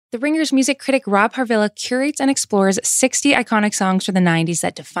The Ringer's music critic Rob Harvilla curates and explores 60 iconic songs from the 90s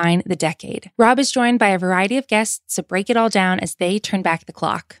that define the decade. Rob is joined by a variety of guests to break it all down as they turn back the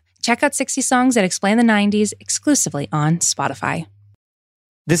clock. Check out 60 Songs That Explain the 90s exclusively on Spotify.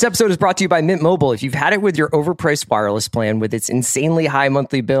 This episode is brought to you by Mint Mobile. If you've had it with your overpriced wireless plan with its insanely high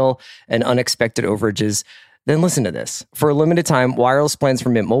monthly bill and unexpected overages, then listen to this. For a limited time, wireless plans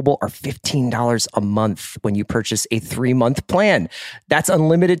from Mint Mobile are $15 a month when you purchase a 3-month plan. That's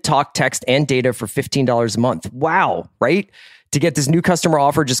unlimited talk, text, and data for $15 a month. Wow, right? To get this new customer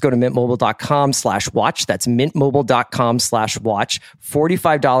offer, just go to mintmobile.com/watch. That's mintmobile.com/watch.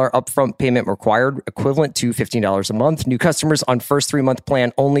 $45 upfront payment required, equivalent to $15 a month. New customers on first 3-month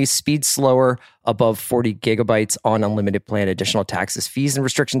plan only. Speed slower, above 40 gigabytes on unlimited plan. Additional taxes, fees, and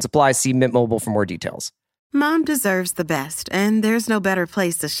restrictions apply. See Mint Mobile for more details. Mom deserves the best, and there's no better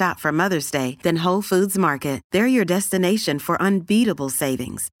place to shop for Mother's Day than Whole Foods Market. They're your destination for unbeatable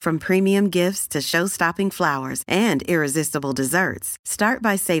savings, from premium gifts to show-stopping flowers and irresistible desserts. Start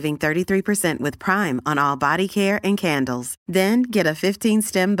by saving 33% with Prime on all body care and candles. Then get a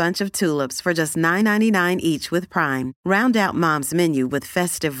 15-stem bunch of tulips for just $9.99 each with Prime. Round out Mom's menu with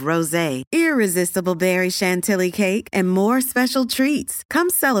festive rosé, irresistible berry chantilly cake, and more special treats. Come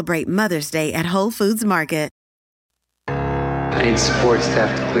celebrate Mother's Day at Whole Foods Market. I need support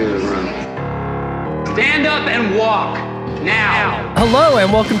staff to clear the room. Stand up and walk now. Hello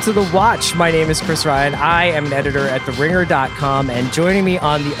and welcome to The Watch. My name is Chris Ryan. I am an editor at TheRinger.com, and joining me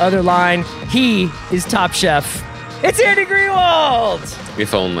on the other line, he is Top Chef. It's Andy Greenwald.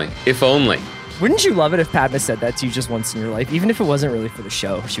 If only. If only. Wouldn't you love it if Padma said that to you just once in your life, even if it wasn't really for the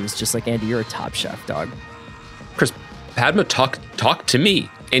show? She was just like, Andy, you're a top chef, dog. Chris, Padma talked to me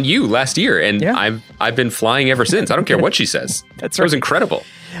and you last year, and yeah. I've been flying ever since. I don't care what she says. That's right. It was incredible.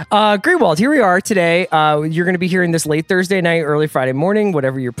 Greenwald, here we are today. You're going to be hearing this late Thursday night, early Friday morning,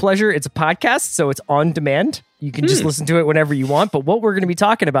 whatever your pleasure. It's a podcast, so it's on demand. You can just listen to it whenever you want. But what we're going to be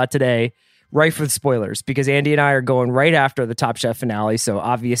talking about today, rife with spoilers, because Andy and I are going right after the Top Chef finale. So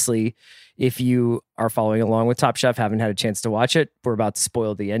obviously, if you are following along with Top Chef, haven't had a chance to watch it, we're about to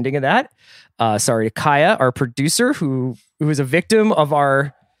spoil the ending of that. Sorry to Kaya, our producer, who is a victim of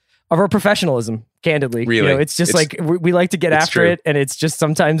our professionalism, candidly. Really? It's just like we like to get after it, and it's just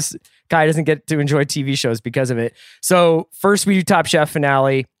sometimes Kaya doesn't get to enjoy TV shows because of it. So first we do Top Chef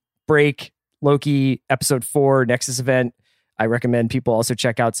finale, break, Loki, episode 4, Nexus event. I recommend people also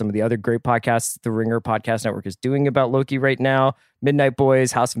check out some of the other great podcasts the Ringer Podcast Network is doing about Loki right now. Midnight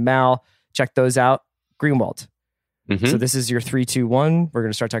Boys, House of Mal. Check those out. Greenwald. Mm-hmm. So this is your 3, 2, 1. We're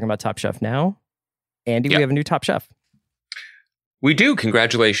going to start talking about Top Chef now. Andy, we have a new Top Chef. We do.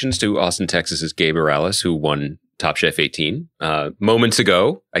 Congratulations to Austin, Texas's Gabe Morales, who won Top Chef 18 moments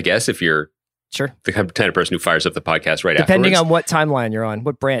ago, I guess, if you're the kind of person who fires up the podcast right Depending afterwards. on what timeline you're on,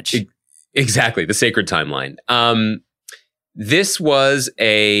 what branch. Exactly, the sacred timeline. This was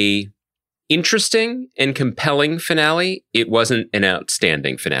a interesting and compelling finale. It wasn't an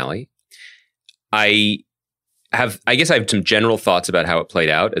outstanding finale. I guess I have some general thoughts about how it played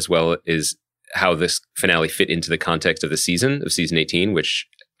out, as well as how this finale fit into the context of the season 18, which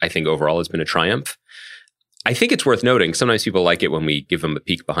I think overall has been a triumph. I think it's worth noting, sometimes people like it when we give them a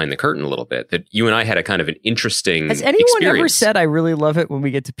peek behind the curtain a little bit, that you and I had a kind of an interesting Has anyone experience. Ever said, I really love it when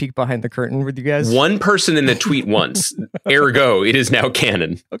we get to peek behind the curtain with you guys? One person in the tweet once, ergo, it is now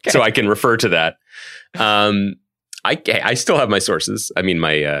canon. Okay. So I can refer to that. I still have my sources. I mean,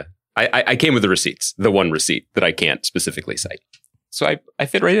 I came with the receipts, the one receipt that I can't specifically cite. So I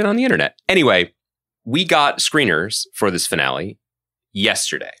fit right in on the internet. Anyway, we got screeners for this finale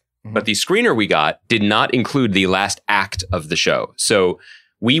yesterday. Mm-hmm. But the screener we got did not include the last act of the show. So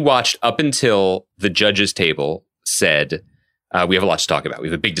we watched up until the judges' table said, we have a lot to talk about. We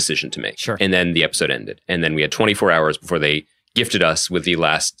have a big decision to make. Sure. And then the episode ended. And then we had 24 hours before they gifted us with the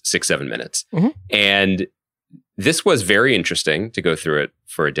last 6-7 minutes. Mm-hmm. And this was very interesting to go through it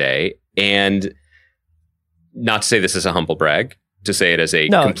for a day. And not to say this is a humble brag, to say it as a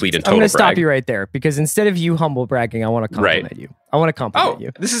complete and total brag. I'm going to stop you right there, because instead of you humble bragging, I want to compliment you. I want to compliment you.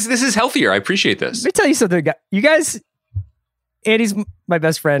 This is healthier. I appreciate this. Let me tell you something. You guys, Andy's my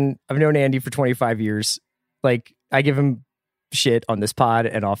best friend. I've known Andy for 25 years. Like, I give him shit on this pod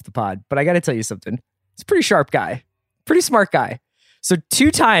and off the pod, but I got to tell you something. He's a pretty sharp guy, pretty smart guy. So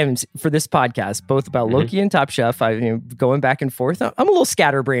 2 times for this podcast, both about Loki and Top Chef, going back and forth. I'm a little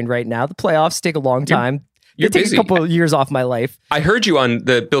scatterbrained right now. The playoffs take a long time. You're take busy. A couple of years off my life. I heard you on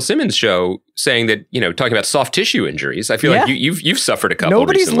the Bill Simmons show saying that, talking about soft tissue injuries. I feel like you've suffered a couple.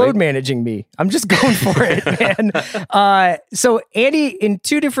 Nobody's recently. Load managing me. I'm just going for it, man. So Andy, in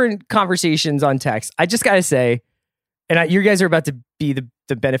 2 different conversations on text, I just got to say, and you guys are about to be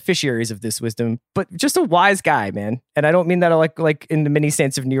the beneficiaries of this wisdom, but just a wise guy, man. And I don't mean that like in the mini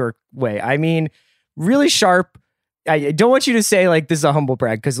sense of New York way. I mean, really sharp. I don't want you to say like this is a humble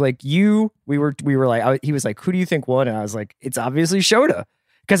brag, because like we were like, he was like, who do you think won? And I was like, it's obviously Shota,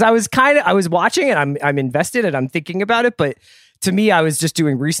 because I was watching and I'm invested and I'm thinking about it, but to me, I was just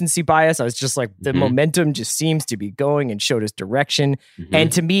doing recency bias. I was just like, the momentum just seems to be going in Shota's direction,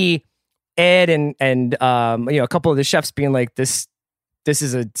 and to me, Ed and a couple of the chefs being like, this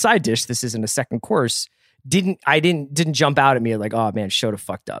is a side dish, this isn't a second course, didn't jump out at me like, oh man, Shota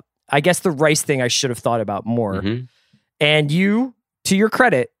fucked up. I guess the rice thing I should have thought about more. And you, to your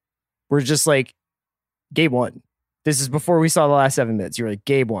credit, were just like, Gabe won. This is before we saw the last 7 minutes. You were like,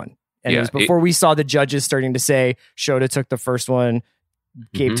 Gabe won. And it was before we saw the judges starting to say, Shota took the first one,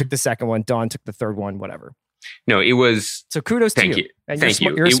 Gabe took the second one, Dawn took the third one, whatever. No, it was... So kudos to you. And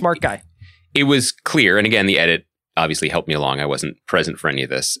you're a smart guy. It was clear. And again, the edit obviously helped me along. I wasn't present for any of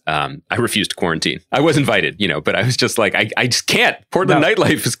this. I refused to quarantine. I was invited, but I was just like, I just can't. Portland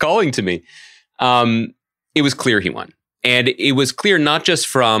nightlife is calling to me. It was clear he won. And it was clear not just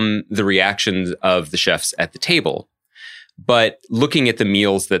from the reactions of the chefs at the table, but looking at the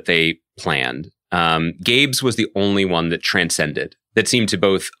meals that they planned. Gabe's was the only one that transcended, that seemed to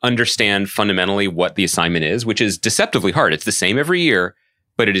both understand fundamentally what the assignment is, which is deceptively hard. It's the same every year,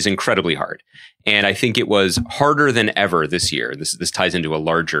 but it is incredibly hard. And I think it was harder than ever this year. This ties into a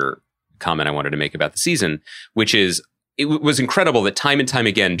larger comment I wanted to make about the season, which is it was incredible that time and time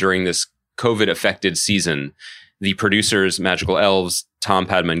again during this COVID-affected season, the producers, Magical Elves, Tom,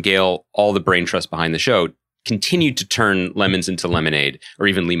 Padma, and Gail, all the brain trust behind the show, continued to turn lemons into lemonade, or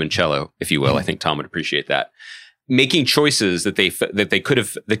even limoncello, if you will. I think Tom would appreciate that. Making choices that they could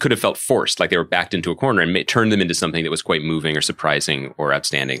have felt forced, like they were backed into a corner, and turned them into something that was quite moving or surprising or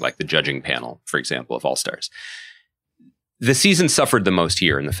outstanding, like the judging panel, for example, of All Stars. The season suffered the most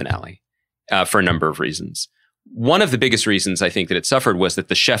here in the finale for a number of reasons. One of the biggest reasons I think that it suffered was that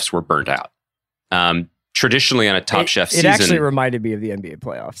the chefs were burnt out. Traditionally, on a Top Chef season, it actually reminded me of the NBA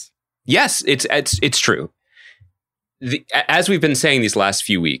playoffs. Yes, it's true. As we've been saying these last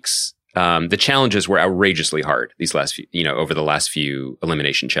few weeks, the challenges were outrageously hard these last few, over the last few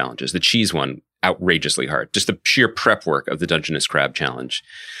elimination challenges. The cheese one, outrageously hard. Just the sheer prep work of the Dungeness Crab Challenge.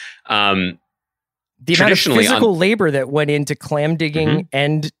 The amount of physical labor that went into clam digging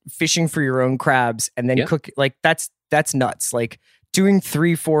and fishing for your own crabs and then cook, like that's nuts. Like doing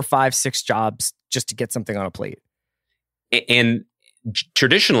 3, 4, 5, 6 jobs just to get something on a plate. And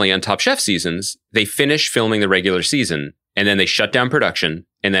traditionally on Top Chef seasons, they finish filming the regular season and then they shut down production.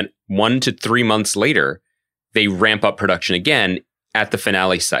 And then 1 to 3 months later, they ramp up production again at the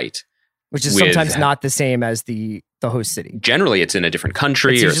finale site. Which is sometimes not the same as the host city. Generally, it's in a different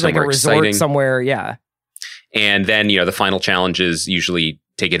country or somewhere like a resort exciting. Somewhere, yeah. And then, the final challenges usually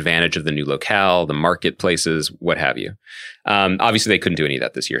take advantage of the new locale, the marketplaces, what have you. Obviously, they couldn't do any of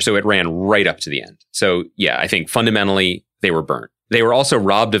that this year. So it ran right up to the end. So yeah, I think fundamentally, they were burnt. They were also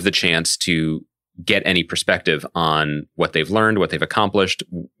robbed of the chance to get any perspective on what they've learned, what they've accomplished,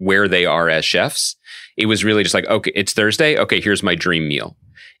 where they are as chefs. It was really just like, okay, it's Thursday. Okay, here's my dream meal.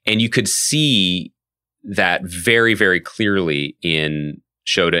 And you could see that very, very clearly in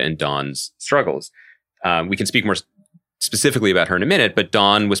Shota and Dawn's struggles. We can speak more specifically about her in a minute, but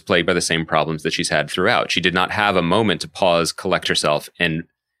Dawn was plagued by the same problems that she's had throughout. She did not have a moment to pause, collect herself, and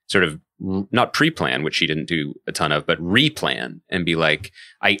sort of not pre-plan, which she didn't do a ton of, but re-plan and be like,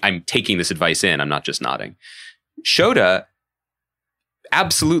 I'm taking this advice in. I'm not just nodding. Shota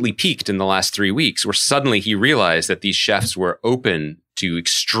absolutely peaked in the last 3 weeks, where suddenly he realized that these chefs were open to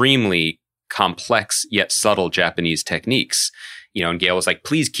extremely complex yet subtle Japanese techniques. And Gail was like,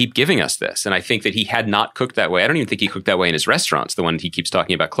 please keep giving us this. And I think that he had not cooked that way. I don't even think he cooked that way in his restaurants, the one he keeps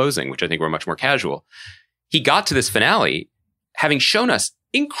talking about closing, which I think were much more casual. He got to this finale having shown us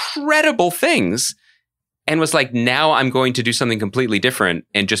incredible things and was like, now I'm going to do something completely different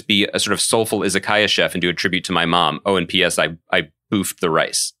and just be a sort of soulful izakaya chef and do a tribute to my mom. Oh, and P.S. I boofed the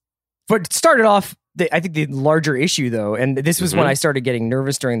rice. But it started off, I think the larger issue though, and this was when I started getting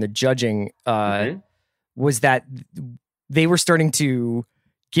nervous during the judging, was that they were starting to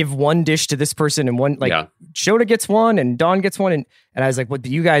give one dish to this person and one, Shota gets one and Dawn gets one. And I was like, what,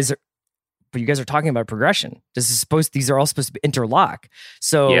 you guys are talking about progression. These are all supposed to be interlock.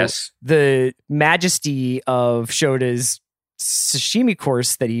 So the majesty of Shota's sashimi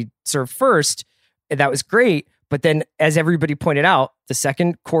course that he served first, that was great. But then as everybody pointed out, the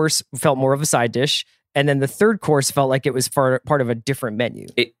second course felt more of a side dish. And then the third course felt like it was part of a different menu.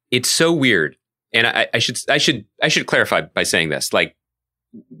 It's so weird. And I should clarify by saying this, like,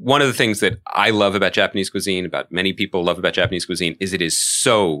 one of the things that I love about Japanese cuisine, about many people love about Japanese cuisine, is it is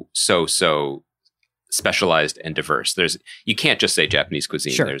so specialized and diverse. You can't just say Japanese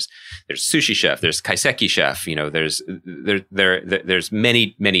cuisine. Sure. There's sushi chef, there's kaiseki chef, there's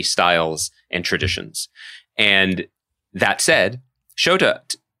many styles and traditions. And that said, Shota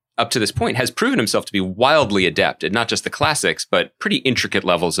up to this point has proven himself to be wildly adept at not just the classics, but pretty intricate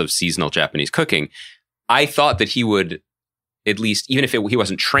levels of seasonal Japanese cooking. I thought that he would, at least, even if he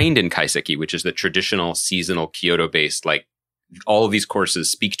wasn't trained in kaiseki, which is the traditional seasonal Kyoto-based, like all of these courses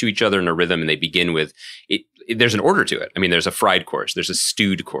speak to each other in a rhythm, and they begin with it. There's an order to it. I mean, there's a fried course, there's a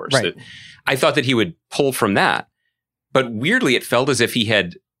stewed course. Right. I thought that he would pull from that, but weirdly, it felt as if he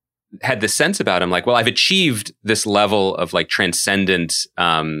had the sense about him, like, well, I've achieved this level of like transcendent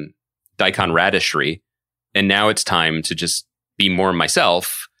daikon radishry, and now it's time to just be more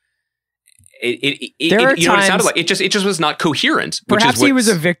myself. You know what it sounded like? It just was not coherent. Perhaps he was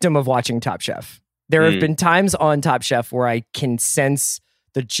a victim of watching Top Chef. There have been times on Top Chef where I can sense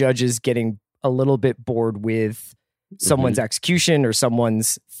the judges getting a little bit bored with someone's execution or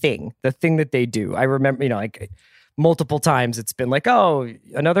someone's thing, the thing that they do. I remember, like multiple times it's been like, oh,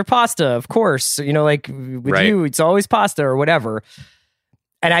 another pasta, of course. Like with you, it's always pasta or whatever.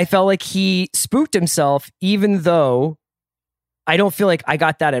 And I felt like he spooked himself, even though I don't feel like I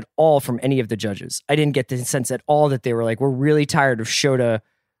got that at all from any of the judges. I didn't get the sense at all that they were like, we're really tired of Shota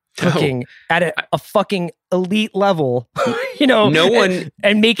cooking at a fucking elite level, no one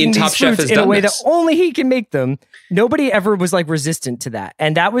and making these foods in a way that only he can make them. Nobody ever was like resistant to that.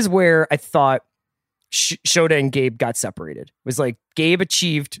 And that was where I thought Shota and Gabe got separated. It was like Gabe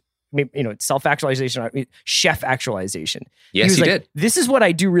achieved, self-actualization, chef actualization. Yes, he did. This is what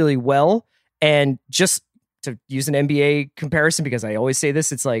I do really well. And just to use an NBA comparison, because I always say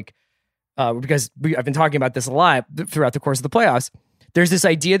this, it's like, because I've been talking about this a lot throughout the course of the playoffs. There's this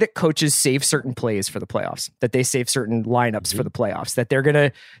idea that coaches save certain plays for the playoffs, that they save certain lineups for the playoffs, that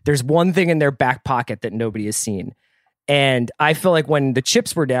there's one thing in their back pocket that nobody has seen. And I feel like when the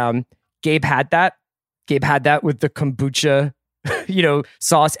chips were down, Gabe had that. Gabe had that with the kombucha,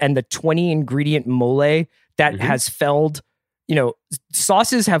 sauce and the 20 ingredient mole that has felled,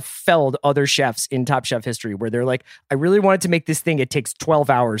 sauces have felled other chefs in Top Chef history where they're like, I really wanted to make this thing. It takes 12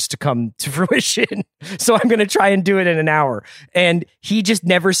 hours to come to fruition. So I'm going to try and do it in an hour. And he just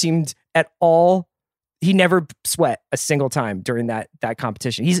never seemed at all. He never sweat a single time during that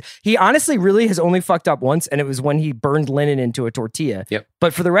competition. He honestly really has only fucked up once. And it was when he burned linen into a tortilla. Yep.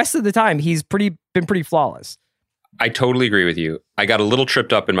 But for the rest of the time, he's been pretty flawless. I totally agree with you. I got a little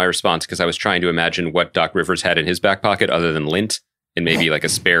tripped up in my response because I was trying to imagine what Doc Rivers had in his back pocket other than lint and maybe like a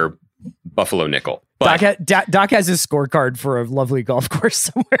spare buffalo nickel. But Doc has his scorecard for a lovely golf course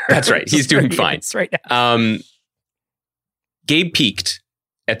somewhere. That's right. He's doing fine. Right now. Gabe peaked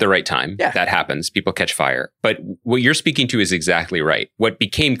at the right time. Yeah. That happens. People catch fire. But what you're speaking to is exactly right. What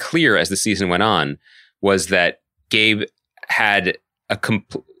became clear as the season went on was that Gabe had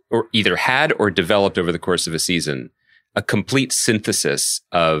or developed over the course of a season a complete synthesis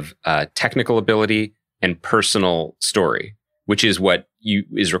of technical ability and personal story, which is what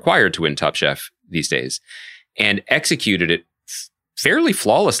is required to win Top Chef these days, and executed it fairly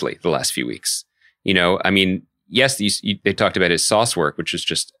flawlessly the last few weeks. Yes, they talked about his sauce work, which is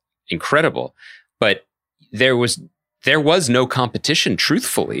just incredible, but there was no competition,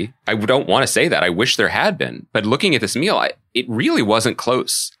 truthfully. I don't want to say that. I wish there had been. But looking at this meal, it really wasn't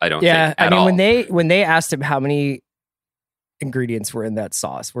close, I don't think, at all. When they asked him how many ingredients were in that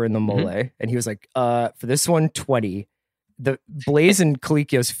sauce, were in the mole, and he was like, for this one, 20. The Blaze and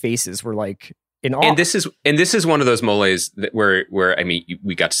Colicchio's faces were like in awe. And this is one of those moles that where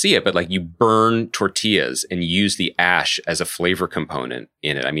we got to see it, but like you burn tortillas and use the ash as a flavor component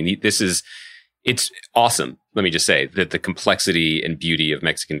in it. I mean, it's awesome. Let me just say that the complexity and beauty of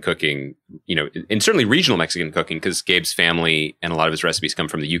Mexican cooking, and certainly regional Mexican cooking, because Gabe's family and a lot of his recipes come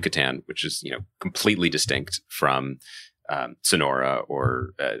from the Yucatan, which is, completely distinct from Sonora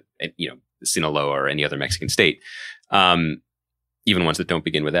or, Sinaloa or any other Mexican state. Even ones that don't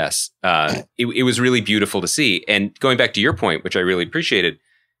begin with S. It was really beautiful to see. And going back to your point, which I really appreciated,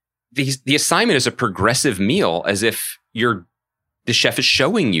 the assignment is a progressive meal, as if the chef is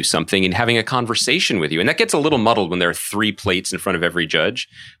showing you something and having a conversation with you. And that gets a little muddled when there are 3 plates in front of every judge,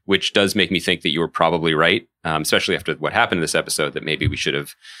 which does make me think that you were probably right, especially after what happened in this episode, that maybe we should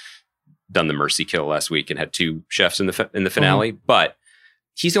have done the mercy kill last week and had 2 chefs in the finale. But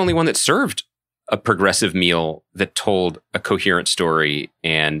he's the only one that served a progressive meal that told a coherent story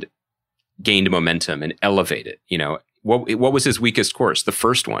and gained momentum and elevated. What was his weakest course? The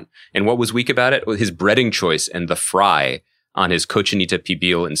first one. And what was weak about it? His breading choice and the fry on his Cochinita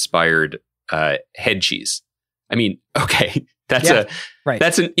Pibil inspired head cheese. I mean, okay, that's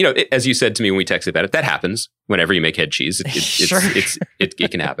an, you know, as you said to me when we texted about it, that happens whenever you make head cheese.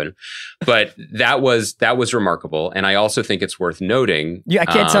 It can happen. But that was remarkable. And I also think it's worth noting. Yeah, I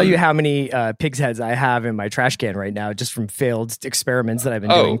can't tell you how many pig's heads I have in my trash can right now, just from failed experiments that I've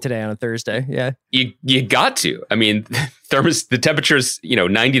been doing today on a Thursday. Yeah. You got to. I mean, the temperature's,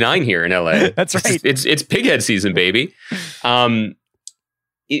 99 here in LA. That's right. It's pig head season, baby.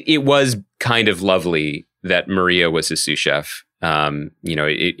 It was kind of lovely that Maria was his sous chef.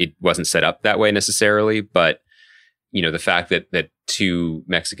 It wasn't set up that way necessarily, but the fact that two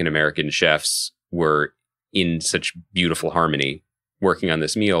Mexican-American chefs were in such beautiful harmony working on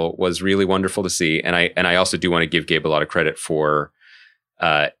this meal was really wonderful to see. And I also do want to give Gabe a lot of credit for,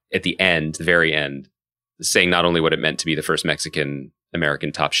 at the very end, saying not only what it meant to be the first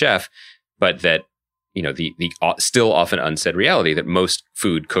Mexican-American top chef, but that, the still often unsaid reality that most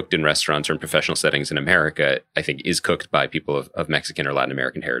food cooked in restaurants or in professional settings in America, I think, is cooked by people of Mexican or Latin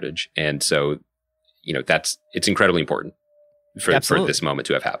American heritage. And so, it's incredibly important for this moment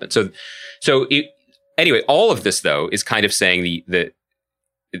to have happened. Anyway, all of this though is kind of saying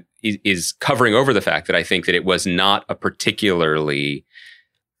is covering over the fact that I think that it was not a particularly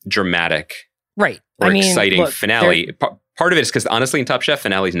dramatic, right, or exciting finale. Part of it is because honestly, in Top Chef,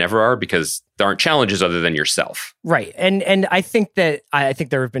 finales never are, because there aren't challenges other than yourself. Right. And I think there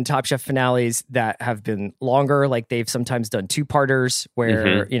have been Top Chef finales that have been longer. Like they've sometimes done 2-parters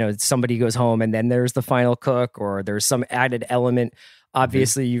where, somebody goes home and then there's the final cook, or there's some added element.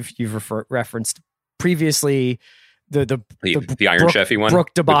 Obviously, you've referenced previously the Iron Chef-y one,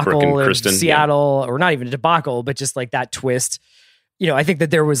 Brooke debacle in Kristen, Seattle, or not even a debacle, but just like that twist. I think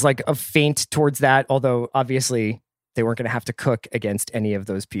that there was like a feint towards that, although obviously they weren't going to have to cook against any of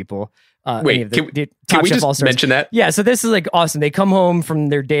those people. Wait, can we just mention that? Yeah, so this is like awesome. They come home from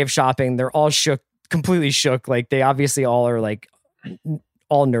their day of shopping. They're all shook, completely shook. Like they obviously all are like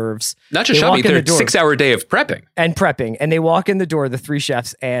all nerves. Not just shopping, they're a 6-hour day of prepping. And they walk in the door, the 3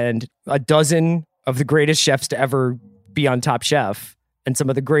 chefs, and a dozen of the greatest chefs to ever be on Top Chef, and some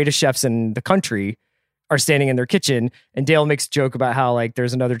of the greatest chefs in the country are standing in their kitchen, and Dale makes a joke about how like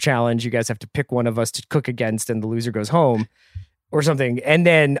there's another challenge, you guys have to pick one of us to cook against and the loser goes home or something. And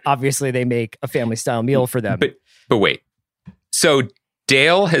then obviously they make a family style meal for them. But wait. So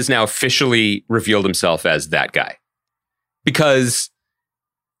Dale has now officially revealed himself as that guy, because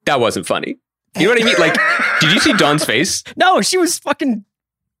that wasn't funny. You know what I mean? Like, did you see Dawn's face? No, she was fucking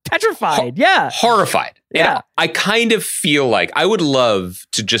petrified. Horrified. Yeah. And I kind of feel like I would love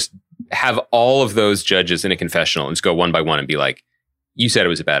to just have all of those judges in a confessional and just go one by one and be like, you said it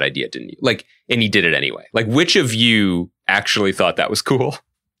was a bad idea, didn't you? Like, and he did it anyway. Like, which of you actually thought that was cool?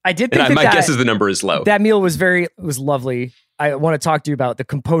 I did think my guess is the number is low. That meal was lovely. I want to talk to you about the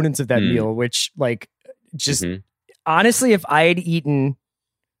components of that meal, which like just honestly, if I had eaten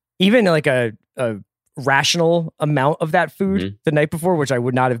even like a rational amount of that food the night before, which I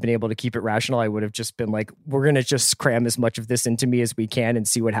would not have been able to keep it rational, I would have just been like, we're going to just cram as much of this into me as we can and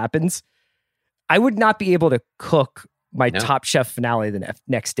see what happens. I would not be able to cook my Top Chef finale the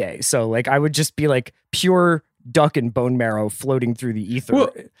next day. So like, I would just be like pure duck and bone marrow floating through the ether.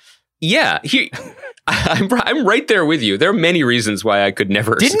 Well, yeah, I'm right there with you. There are many reasons why I could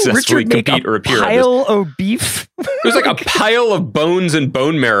never successfully compete or appear. Pile of beef. It was like a pile of bones and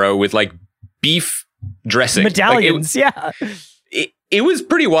bone marrow with like beef dressing, medallions. It was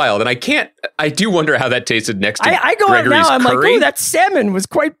pretty wild, and I do wonder how that tasted next to I go Gregory's out now, I'm curry. like, oh, that salmon was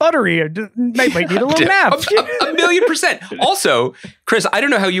quite buttery. Might need a little nap. A 1,000,000%. Also, Chris, I don't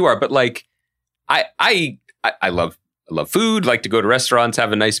know how you are, but like, I love food, like to go to restaurants,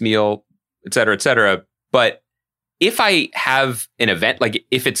 have a nice meal, et cetera, et cetera. But if I have an event, like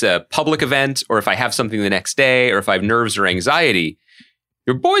if it's a public event, or if I have something the next day, or if I have nerves or anxiety,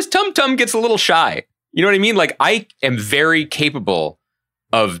 your boy's tum-tum gets a little shy. You know what I mean? Like, I am very capable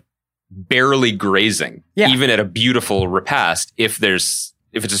of barely grazing, even at a beautiful repast, if it's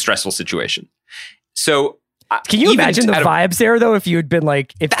a stressful situation. So can you imagine the vibes there, though, if you had been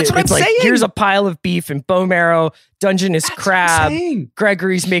like, that's what I'm like, saying. Here's a pile of beef and bone marrow, Dungeness crab,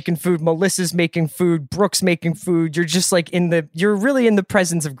 Gregory's making food, Melissa's making food, Brooke's making food. You're just like you're really in the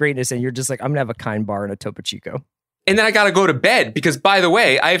presence of greatness, and you're just like, I'm gonna have a kind bar and a Topo Chico. And then I got to go to bed because, by the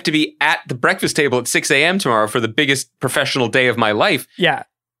way, I have to be at the breakfast table at 6 a.m. tomorrow for the biggest professional day of my life. Yeah.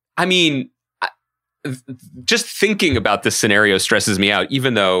 I mean, just thinking about this scenario stresses me out,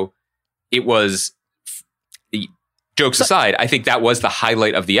 even though it was, jokes aside, I think that was the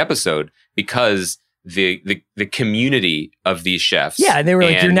highlight of the episode, because the community of these chefs. Yeah, and they were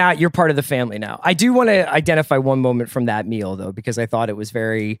like, you're part of the family now. I do want to identify one moment from that meal, though, because I thought it was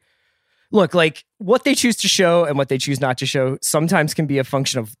very... Look, like, what they choose to show and what they choose not to show sometimes can be a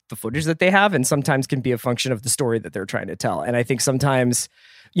function of the footage that they have, and sometimes can be a function of the story that they're trying to tell. And I think sometimes,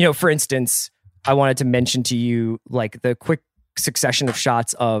 for instance, I wanted to mention to you, like, the quick succession of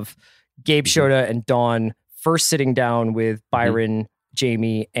shots of Gabe Shota and Dawn first sitting down with Byron,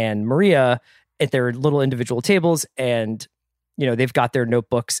 Jamie, and Maria at their little individual tables, and they've got their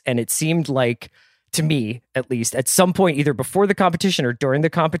notebooks, and it seemed like, to me at least, at some point either before the competition or during the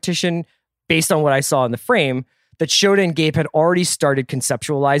competition, based on what I saw in the frame, that Shota and Gabe had already started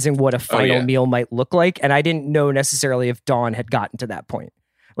conceptualizing what a final meal might look like, and I didn't know necessarily if Dawn had gotten to that point.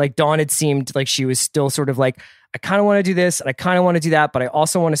 Like, Dawn had seemed like she was still sort of like, I kind of want to do this and I kind of want to do that, but I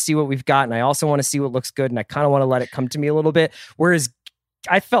also want to see what we've got, and I also want to see what looks good, and I kind of want to let it come to me a little bit. Whereas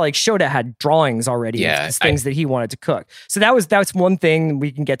I felt like Shota had drawings already of things that he wanted to cook. So that's one thing.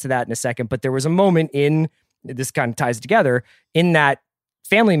 We can get to that in a second. But there was a moment in, this kind of ties together, in that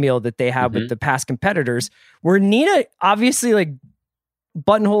family meal that they have with the past competitors, where Nina obviously like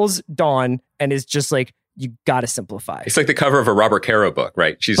buttonholes Dawn and is just like, you got to simplify. It's like the cover of a Robert Caro book,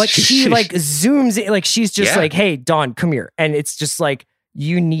 right? She like zooms in, like she's just like, hey, Dawn, come here. And it's just like,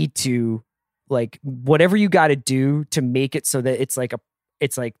 you need to, like, whatever you got to do to make it so that it's like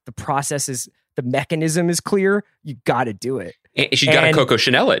the process is, the mechanism is clear. You got to do it. And she got to Coco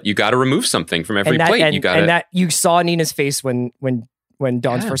Chanel it. You got to remove something from every plate. And that you saw Nina's face when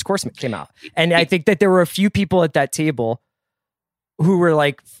Dawn's first course came out. And I think that there were a few people at that table who were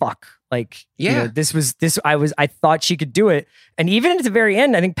like, fuck. Like, I thought she could do it. And even at the very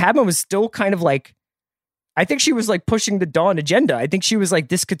end, I think Padma was still kind of like, I think she was like pushing the Dawn agenda. I think she was like,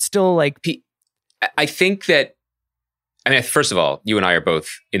 this could still like... I think that, first of all, you and I are both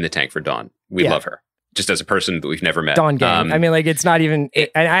in the tank for Dawn. We love her, just as a person that we've never met. Dawn gang. It's not even...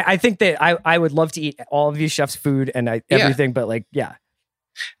 and I think that I would love to eat all of these chefs' food and everything, but like, yeah.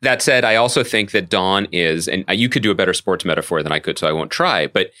 That said, I also think that Dawn is, and you could do a better sports metaphor than I could, so I won't try,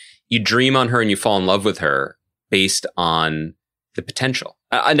 but you dream on her and you fall in love with her based on the potential.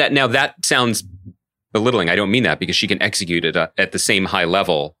 Now, that sounds belittling. I don't mean that, because she can execute it at the same high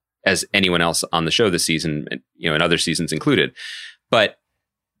level as anyone else on the show this season, and other seasons included. But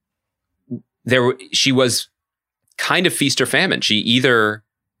she was kind of feast or famine. She either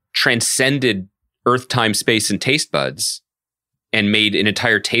transcended earth, time, space, and taste buds and made an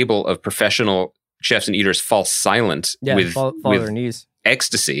entire table of professional chefs and eaters fall silent with their knees.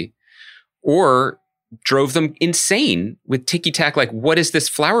 Ecstasy, or drove them insane with ticky-tack, like, what is this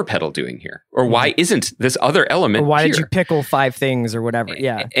flower petal doing here? Or why isn't this other element Or why here? Did you pickle 5 things or whatever?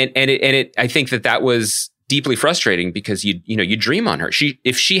 Yeah. And it I think that was deeply frustrating, because you dream on her.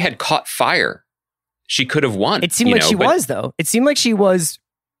 If she had caught fire, she could have won. It seemed like she was, though. It seemed like she was.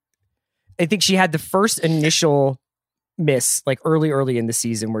 I think she had the first initial miss, like early in the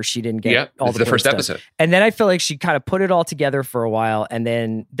season, where she didn't get all the first stuff. episode. And then I feel like she kind of put it all together for a while, and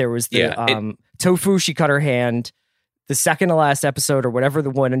then there was the tofu. She cut her hand. The second to last episode, or whatever, the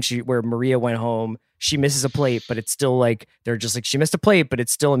one where Maria went home, she misses a plate, but it's still like, they're just like, she missed a plate, but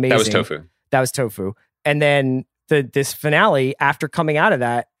it's still amazing. That was tofu. And then this finale, after coming out of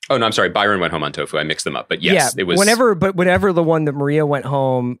that. Oh, no, I'm sorry. Byron went home on tofu. I mixed them up. But yes, it was... whenever the one that Maria went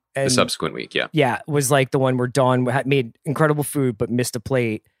home... And, the subsequent week, yeah. Yeah, was like the one where Dawn had made incredible food, but missed a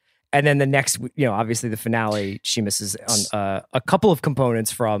plate. And then the next, obviously the finale, she misses on a couple of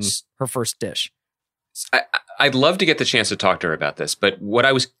components from her first dish. I'd love to get the chance to talk to her about this, but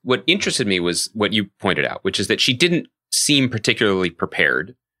what interested me was what you pointed out, which is that she didn't seem particularly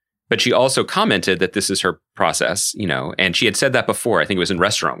prepared. But she also commented that this is her process, and she had said that before. I think it was in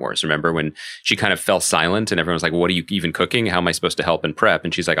Restaurant Wars. Remember when she kind of fell silent and everyone was like, well, what are you even cooking? How am I supposed to help and prep?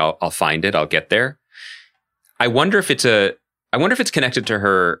 And she's like, I'll find it. I'll get there. I wonder if it's connected to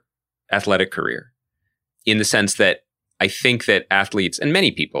her athletic career, in the sense that I think that athletes, and many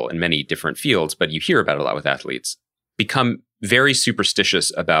people in many different fields, but you hear about it a lot with athletes, become very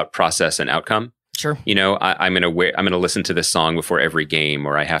superstitious about process and outcome. Sure. I'm going to listen to this song before every game,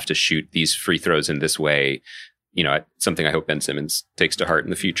 or I have to shoot these free throws in this way. Something I hope Ben Simmons takes to heart in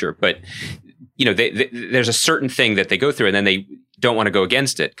the future. But, there's a certain thing that they go through, and then they don't want to go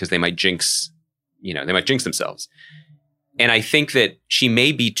against it because they might jinx themselves. And I think that she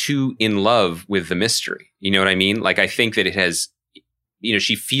may be too in love with the mystery. You know what I mean? Like, I think that it has,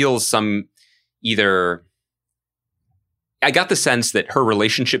 she feels some either... I got the sense that her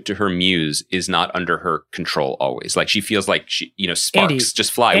relationship to her muse is not under her control always. Like, she feels like sparks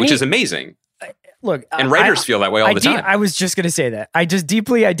just fly, which is amazing. Look, and writers feel that way all the time. I was just going to say that. I just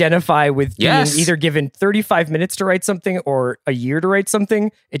deeply identify with being either given 35 minutes to write something or a year to write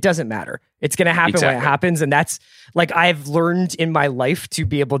something. It doesn't matter. It's going to happen when it happens. And that's like, I've learned in my life to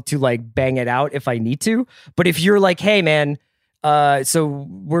be able to like bang it out if I need to. But if you're like, hey man, so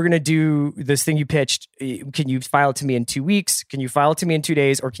we're going to do this thing you pitched. Can you file it to me in 2 weeks? Can you file it to me in 2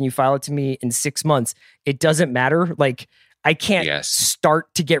 days? Or can you file it to me in 6 months? It doesn't matter. Like, I can't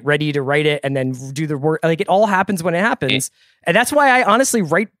start to get ready to write it and then do the work. Like, it all happens when it happens. And that's why I honestly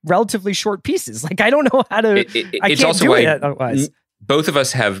write relatively short pieces. Like, I don't know how to, I can't do it otherwise. Both of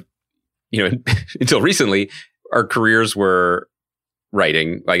us have, until recently, our careers were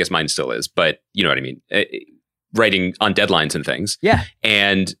writing. Well, I guess mine still is, but you know what I mean? Writing on deadlines and things. Yeah.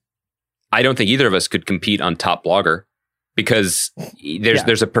 And I don't think either of us could compete on Top Blogger because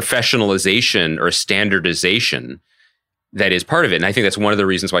there's a professionalization or a standardization that is part of it. And I think that's one of the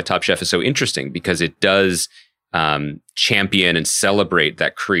reasons why Top Chef is so interesting, because it does champion and celebrate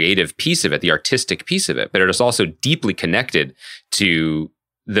that creative piece of it, the artistic piece of it. But it is also deeply connected to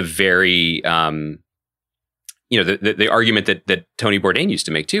the very, the argument that Tony Bourdain used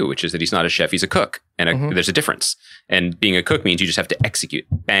to make too, which is that he's not a chef, he's a cook. And there's a difference. And being a cook means you just have to execute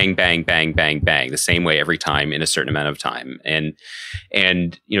bang, bang, bang, bang, bang, the same way every time in a certain amount of time. And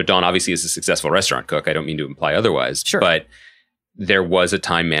Don obviously is a successful restaurant cook. I don't mean to imply otherwise, but there was a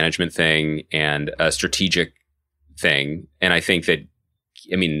time management thing and a strategic thing. And I think that,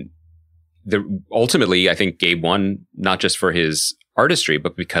 ultimately, I think Gabe won not just for his artistry,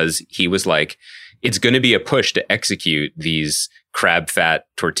 but because he was like, it's going to be a push to execute these crab fat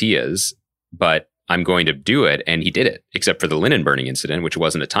tortillas, but I'm going to do it. And he did it, except for the linen burning incident, which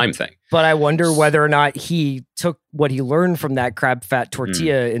wasn't a time thing. But I wonder whether or not he took what he learned from that crab fat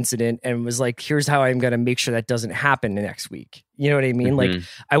tortilla incident and was like, here's how I'm going to make sure that doesn't happen next week. You know what I mean? Like,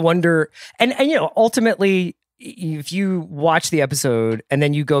 I wonder, and ultimately, if you watch the episode and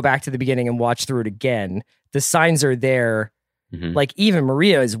then you go back to the beginning and watch through it again, the signs are there. Like, even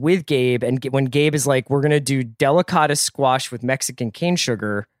Maria is with Gabe, and when Gabe is like, we're going to do delicata squash with Mexican cane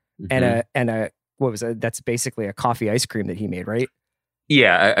sugar and a what was it? That's basically a coffee ice cream that he made, right?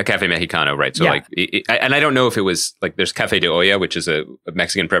 Yeah, a Cafe Mexicano, right? So and I don't know if it was like, there's Cafe de Olla, which is a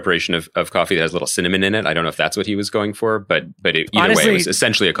Mexican preparation of coffee that has a little cinnamon in it. I don't know if that's what he was going for, but honestly, way, it was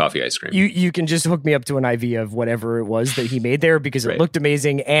essentially a coffee ice cream. You can just hook me up to an IV of whatever it was that he made there, because it looked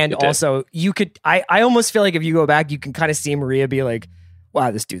amazing. And also you could, I almost feel like if you go back, you can kind of see Maria be like, wow,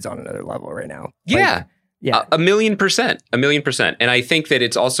 this dude's on another level right now. Yeah. Yeah. A million percent. And I think that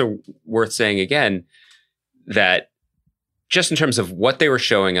it's also worth saying again that just in terms of what they were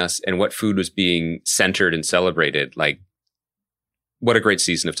showing us and what food was being centered and celebrated, like, what a great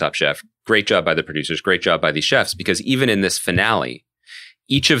season of Top Chef. Great job by the producers. Great job by these chefs, because even in this finale,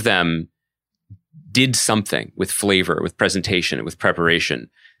 each of them did something with flavor, with presentation, with preparation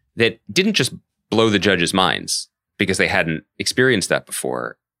that didn't just blow the judges' minds because they hadn't experienced that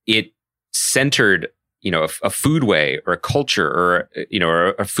before. It centered, a food way or a culture or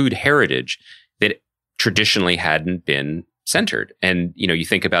a food heritage that traditionally hadn't been centered. And, you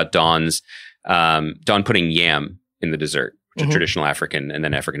think about Dawn putting yam in the dessert, which is a traditional African and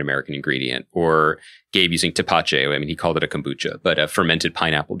then African-American ingredient, or Gabe using tepache. I mean, he called it a kombucha, but a fermented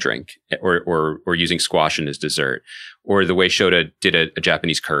pineapple drink, or using squash in his dessert, or the way Shota did a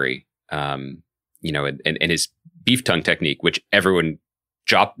Japanese curry, and his beef tongue technique, which everyone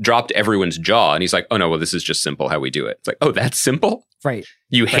dropped everyone's jaw. And he's like, oh no, well, this is just simple how we do it. It's like, oh, that's simple? Right.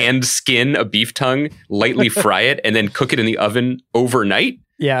 You hand skin a beef tongue, lightly fry it, and then cook it in the oven overnight?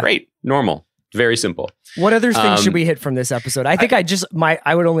 Yeah. Great. Normal. Very simple. What other things should we hit from this episode? I think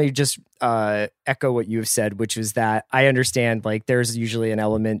I would only just echo what you have said, which is that I understand, like, there's usually an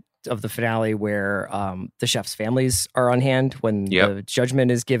element of the finale where the chefs' families are on hand when the judgment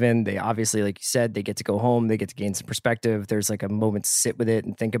is given. They obviously, like you said, they get to go home, they get to gain some perspective. There's like a moment to sit with it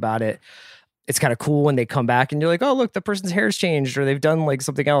and think about it. It's kind of cool when they come back and you're like, oh, look, the person's hair's changed, or they've done like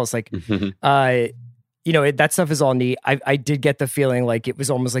something else. Like, that stuff is all neat. I did get the feeling like it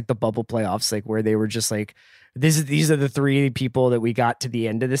was almost like the bubble playoffs, like where they were just like, these are the three people that we got to the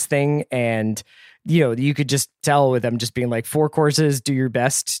end of this thing. And, you could just tell with them just being like, 4 courses, do your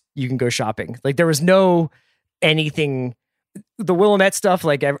best, you can go shopping. Like, there was no anything, the Willamette stuff,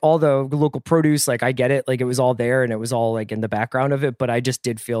 like all the local produce, like I get it. Like, it was all there and it was all like in the background of it. But I just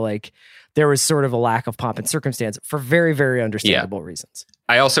did feel like there was sort of a lack of pomp and circumstance for very, very understandable reasons.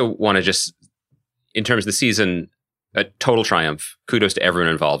 I also want to just, in terms of the season, a total triumph. Kudos to everyone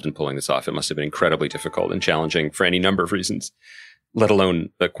involved in pulling this off. It must have been incredibly difficult and challenging for any number of reasons, let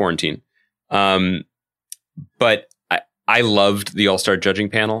alone the quarantine. But I loved the all-star judging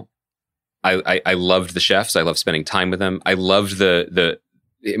panel. I loved the chefs. I loved spending time with them. I loved it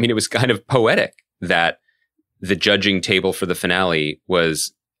was kind of poetic that the judging table for the finale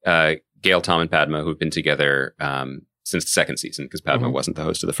was Gail, Tom, and Padma, who've been together since the second season, because Padma wasn't the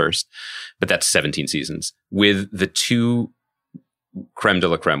host of the first, but that's 17 seasons, with the two creme de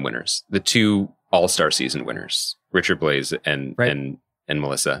la creme winners, the two all-star season winners, Richard Blaze and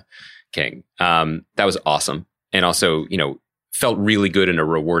Melissa King. That was awesome. And also, felt really good in a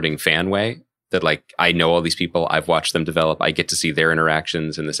rewarding fan way that, like, I know all these people, I've watched them develop. I get to see their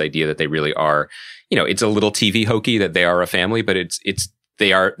interactions and this idea that they really are, it's a little TV hokey that they are a family, but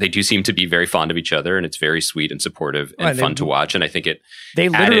they do seem to be very fond of each other, and it's very sweet and supportive and fun to watch. And I think they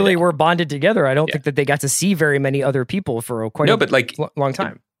literally were bonded together. I don't think that they got to see very many other people for quite a long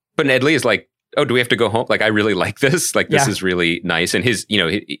time. But Ed Lee is like, oh, do we have to go home? Like, I really like this. Like, this is really nice. And his,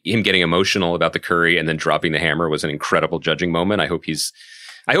 him getting emotional about the curry and then dropping the hammer was an incredible judging moment. I hope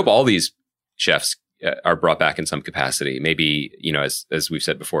all these chefs are brought back in some capacity. Maybe, as we've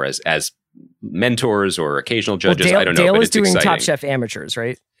said before, as mentors or occasional judges. I don't know. Dale but is it's doing exciting. Top Chef Amateurs,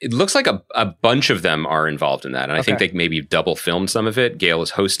 right? It looks like a bunch of them are involved in that. And I think they maybe double filmed some of it. Gail is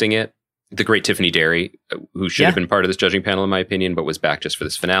hosting it. The great Tiffany Derry, who should have been part of this judging panel, in my opinion, but was back just for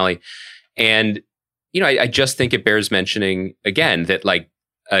this finale. And, I just think it bears mentioning again that, like,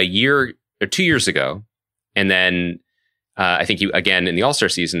 a year or 2 years ago, and then I think again in the All-Star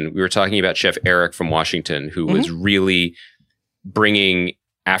season, we were talking about Chef Eric from Washington, who was really bringing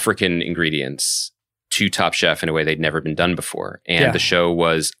African ingredients to Top Chef in a way they'd never been done before. And the show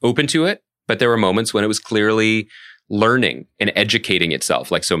was open to it, but there were moments when it was clearly learning and educating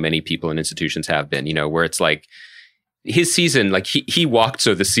itself, like so many people and institutions have been, where it's like, his season, like he walked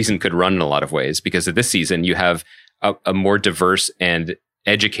so this season could run in a lot of ways, because of this season, you have a more diverse and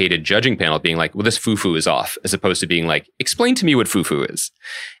educated judging panel being like, well, this fufu is off, as opposed to being like, explain to me what fufu is.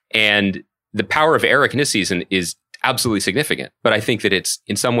 And the power of Eric in his season is absolutely significant. But I think that it's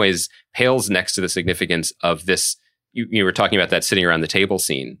in some ways pales next to the significance of this. You were talking about that sitting around the table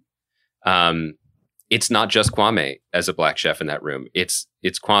scene. It's not just Kwame as a black chef in that room. It's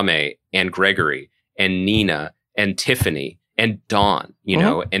Kwame and Gregory and Nina and Tiffany and Dawn,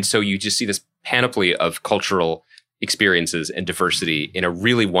 and so you just see this panoply of cultural experiences and diversity in a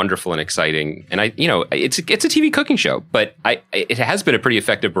really wonderful and exciting, and it's a TV cooking show, but it has been a pretty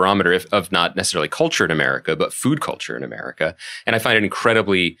effective barometer of not necessarily culture in America, but food culture in America. And I find it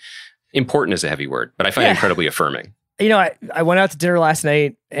incredibly important, is a heavy word, but I find it incredibly affirming. I went out to dinner last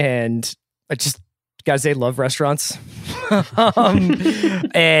night, and I just gotta say, love restaurants.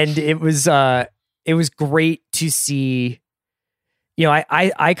 And it was great to see,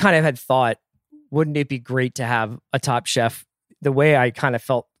 I kind of had thought, wouldn't it be great to have a Top Chef the way I kind of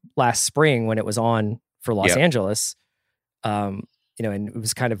felt last spring when it was on for Los Angeles, and it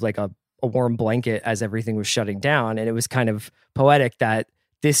was kind of like a warm blanket as everything was shutting down. And it was kind of poetic that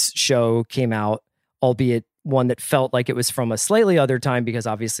this show came out, albeit one that felt like it was from a slightly other time, because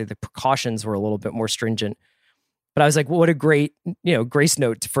obviously the precautions were a little bit more stringent. But I was like, well, what a great, grace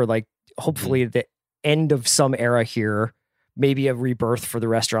note for, like, hopefully the end of some era here, maybe a rebirth for the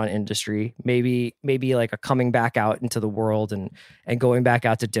restaurant industry, maybe like a coming back out into the world and going back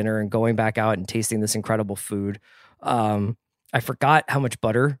out to dinner and going back out and tasting this incredible food. I forgot how much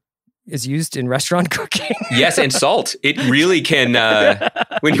butter is used in restaurant cooking. Yes, and salt. It really can,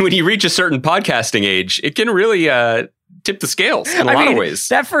 when you reach a certain podcasting age, it can really tip the scales in a lot of ways.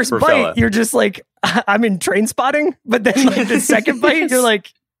 That first bite, you're just like, I'm in Train Spotting, but then like the second bite, you're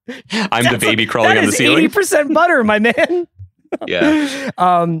like, I'm the baby crawling on the ceiling. 80% butter, my man. Yeah.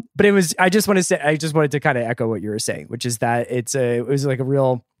 But I just wanted to kind of echo what you were saying, which is that it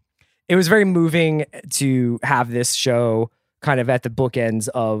was very moving to have this show kind of at the bookends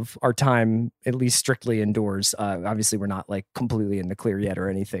of our time, at least strictly indoors. Obviously we're not like completely in the clear yet or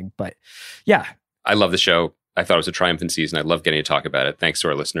anything, but yeah. I love the show. I thought it was a triumphant season. I love getting to talk about it. Thanks to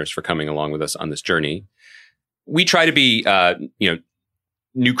our listeners for coming along with us on this journey. We try to be,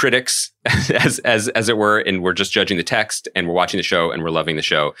 new critics as it were, and we're just judging the text and we're watching the show and we're loving the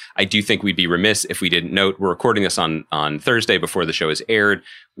show. I do think we'd be remiss if we didn't note we're recording this on Thursday before the show is aired.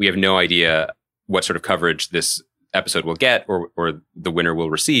 We have no idea what sort of coverage this episode will get or the winner will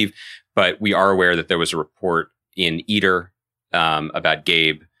receive, but we are aware that there was a report in Eater about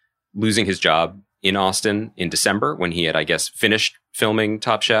Gabe losing his job in Austin in December when he had, I guess, finished filming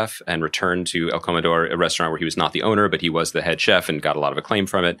Top Chef and returned to El Comedor, a restaurant where he was not the owner, but he was the head chef and got a lot of acclaim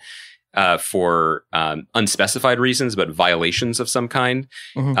from it for unspecified reasons, but violations of some kind.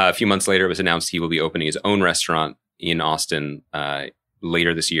 Mm-hmm. A few months later, it was announced he will be opening his own restaurant in Austin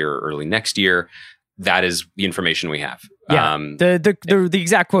later this year or early next year. that is the information we have. Yeah. The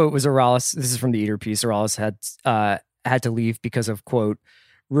exact quote was Aurelius. This is from the Eater piece. Aurelius had to leave because of, quote,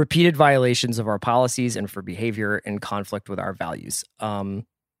 repeated violations of our policies and for behavior in conflict with our values.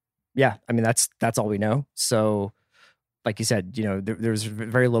 Yeah, I mean, that's all we know. So, like you said, there's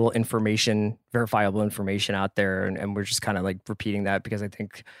very little information, verifiable information out there, and we're just kind of like repeating that because I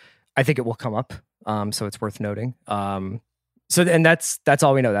think it will come up. So it's worth noting. And that's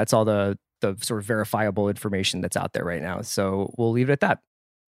all we know. That's all the sort of verifiable information that's out there right now. So we'll leave it at that.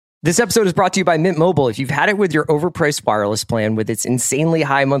 This episode is brought to you by Mint Mobile. If you've had it with your overpriced wireless plan with its insanely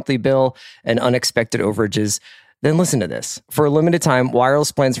high monthly bill and unexpected overages, then listen to this. For a limited time,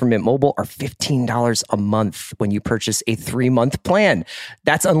 wireless plans from Mint Mobile are $15 a month when you purchase a 3-month plan.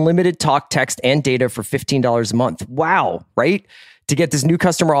 That's unlimited talk, text, and data for $15 a month. Wow, right? To get this new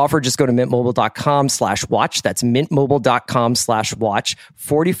customer offer, just go to mintmobile.com/watch. That's mintmobile.com/watch.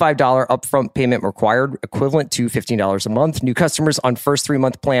 $45 upfront payment required, equivalent to $15 a month. New customers on first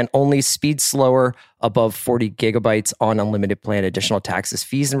 3-month plan only. Speed slower, above 40 gigabytes on unlimited plan. Additional taxes,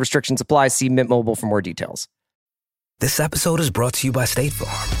 fees, and restrictions apply. See Mint Mobile for more details. This episode is brought to you by State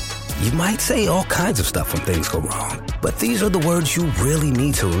Farm. You might say all kinds of stuff when things go wrong, but these are the words you really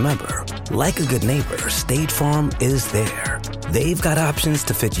need to remember. Like a good neighbor, State Farm is there. They've got options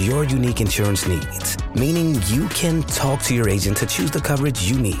to fit your unique insurance needs, meaning you can talk to your agent to choose the coverage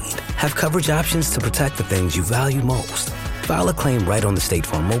you need. Have coverage options to protect the things you value most. File a claim right on the State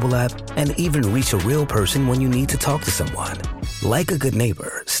Farm mobile app and even reach a real person when you need to talk to someone. Like a good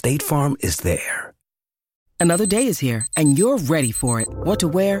neighbor, State Farm is there. Another day is here, and you're ready for it. What to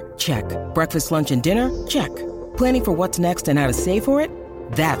wear? Check. Breakfast, lunch, and dinner? Check. Planning for what's next and how to save for it?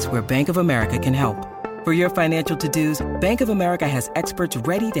 That's where Bank of America can help. For your financial to-dos, Bank of America has experts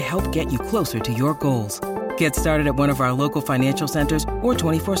ready to help get you closer to your goals. Get started at one of our local financial centers or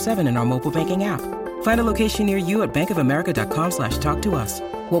 24/7 in our mobile banking app. Find a location near you at bankofamerica.com/talktous.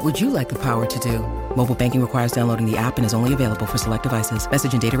 What would you like the power to do? Mobile banking requires downloading the app and is only available for select devices.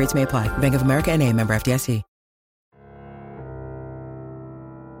 Message and data rates may apply. Bank of America N.A., member FDIC.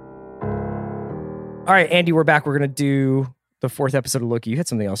 All right, Andy, we're back. We're going to do the 4th episode of Loki. You had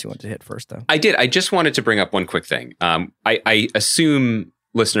something else you wanted to hit first, though. I did. I just wanted to bring up one quick thing. I assume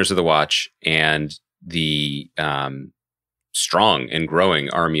listeners of The Watch and the strong and growing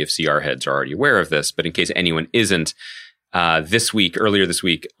army of CR heads are already aware of this, but in case anyone isn't, earlier this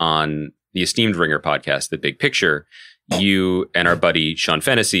week on the esteemed Ringer podcast, The Big Picture, you and our buddy Sean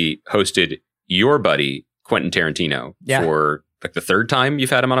Fennessy hosted your buddy Quentin Tarantino for like the 3rd time you've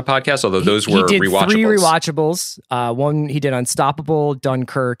had him on a podcast, although those were rewatchables. He did 3 rewatchables. One, he did Unstoppable,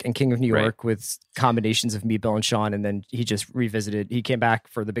 Dunkirk, and King of New York with combinations of me, Bill, and Sean. And then he just revisited. He came back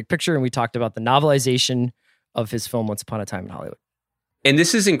for The Big Picture, and we talked about the novelization of his film Once Upon a Time in Hollywood. And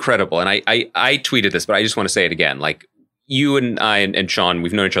this is incredible. And I tweeted this, but I just want to say it again. Like, you and I and Sean,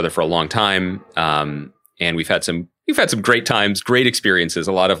 we've known each other for a long time. And we've had some great times, great experiences,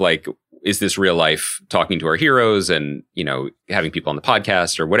 a lot of like, is this real life, talking to our heroes and, having people on the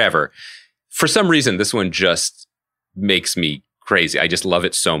podcast or whatever. For some reason, this one just makes me crazy. I just love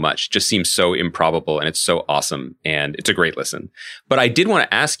it so much. It just seems so improbable and it's so awesome. And it's a great listen. But I did want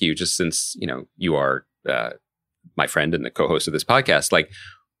to ask you, just since, you are my friend and the co-host of this podcast, like,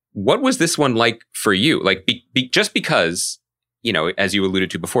 what was this one like for you? Like, just because, as you alluded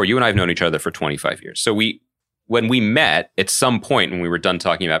to before, you and I have known each other for 25 years. So when we met at some point when we were done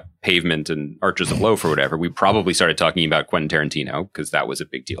talking about Pavement and Archers of Loaf or whatever, we probably started talking about Quentin Tarantino because that was a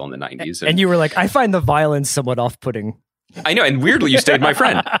big deal in the 90s. And you were like, I find the violence somewhat off-putting. I know. And weirdly, you stayed my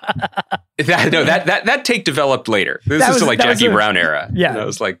friend. That take developed later. This is like Jackie Brown era. Yeah. I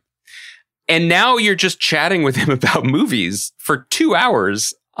was like, and now you're just chatting with him about movies for 2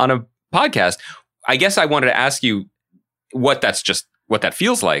 hours on a podcast. I guess I wanted to ask you what that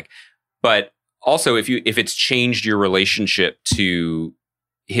feels like, but also if it's changed your relationship to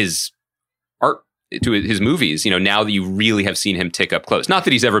his art, to his movies, now that you really have seen him tick up close. Not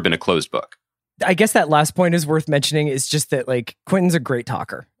that he's ever been a closed book. I guess that last point is worth mentioning. Is just that like Quentin's a great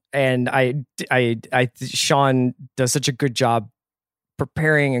talker, and Sean does such a good job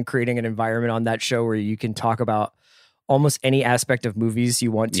preparing and creating an environment on that show where you can talk about almost any aspect of movies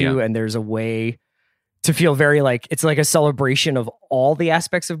you want to, and there's a way to feel very like it's like a celebration of all the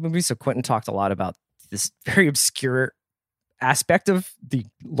aspects of movies. So Quentin talked a lot about this very obscure aspect of the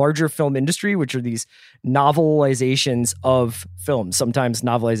larger film industry, which are these novelizations of films, sometimes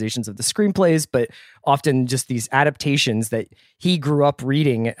novelizations of the screenplays, but often just these adaptations that he grew up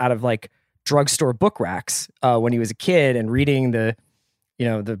reading out of like drugstore book racks when he was a kid, and reading the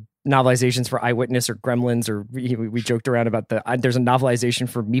novelizations for Eyewitness or Gremlins, or we joked around about there's a novelization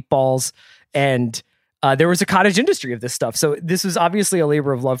for Meatballs, And there was a cottage industry of this stuff. So this was obviously a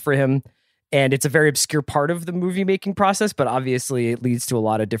labor of love for him. And it's a very obscure part of the movie making process, but obviously it leads to a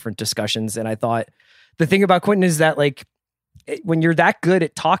lot of different discussions. And I thought the thing about Quentin is that like when you're that good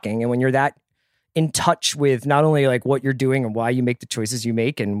at talking and when you're that in touch with not only like what you're doing and why you make the choices you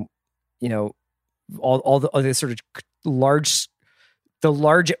make and, you know, all the other sort of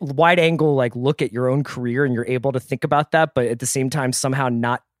wide angle, like look at your own career and you're able to think about that, but at the same time, somehow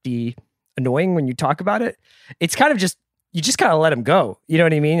not be annoying when you talk about it. It's kind of just, you just kind of let him go. You know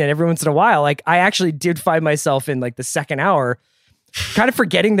what I mean? And every once in a while, like I actually did find myself in like the second hour kind of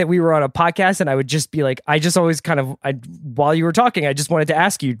forgetting that we were on a podcast. And I would just be like, I just always kind of, while you were talking, I just wanted to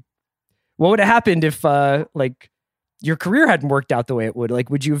ask you, what would have happened if like your career hadn't worked out the way it would? Like,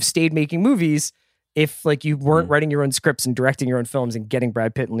 would you have stayed making movies if like you weren't writing your own scripts and directing your own films and getting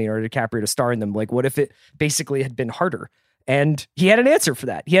Brad Pitt and Leonardo DiCaprio to star in them? Like, what if it basically had been harder? And he had an answer for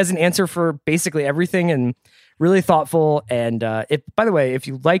that. He has an answer for basically everything and really thoughtful. And by the way, if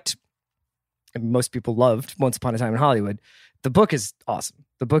you liked, and most people loved Once Upon a Time in Hollywood, the book is awesome.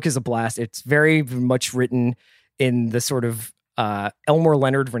 The book is a blast. It's very much written in the sort of Elmore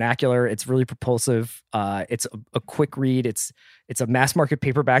Leonard vernacular. It's really propulsive. It's a quick read. It's a mass market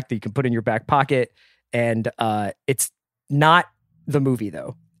paperback that you can put in your back pocket. And it's not the movie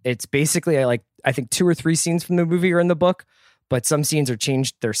though. It's basically like, I think 2 or 3 scenes from the movie are in the book, but some scenes are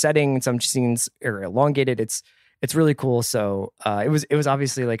changed their setting and some scenes are elongated. It's really cool. So it was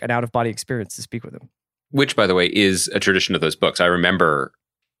obviously like an out of body experience to speak with him. Which, by the way, is a tradition of those books. I remember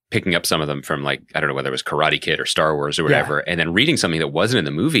picking up some of them from like, I don't know whether it was Karate Kid or Star Wars or whatever, and then reading something that wasn't in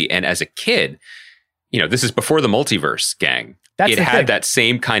the movie. And as a kid, you know, this is before the multiverse, gang. It had that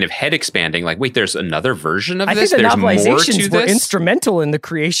same kind of head expanding, like, wait, there's another version of this? There's more to novelizations were this? Instrumental in the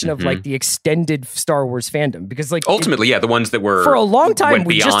creation of like the extended Star Wars fandom. Because like ultimately, the ones that were for a long time,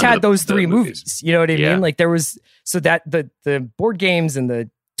 we just had those 3 movies. movies. You know what I mean? Like there was, so that the board games and the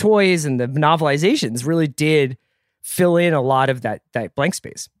toys and the novelizations really did fill in a lot of that blank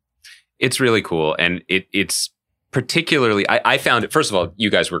space. It's really cool. And it's particularly, I found it, first of all,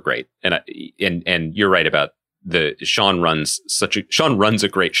 you guys were great. And you're right about Sean runs a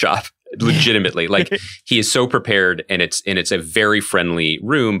great shop, legitimately. Like he is so prepared, and it's a very friendly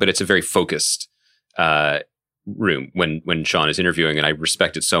room, but it's a very focused room when Sean is interviewing, and I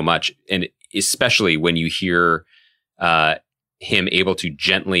respect it so much. And especially when you hear him able to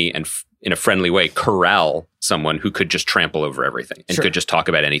gently and in a friendly way corral someone who could just trample over everything and could just talk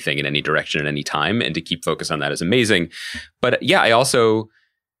about anything in any direction at any time, and to keep focus on that is amazing. But yeah, I also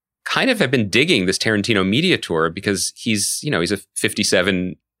kind of have been digging this Tarantino media tour because he's a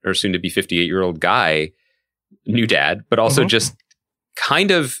 57 or soon to be 58-year-old guy, new dad, but also just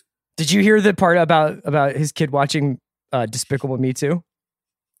kind of. Did you hear the part about his kid watching Despicable Me Too?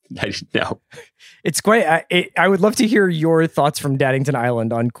 I didn't know. It's quite. I would love to hear your thoughts from Daddington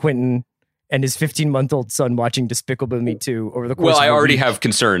Island on Quentin and his 15-month-old son watching Despicable Me 2 over the course of I already week. have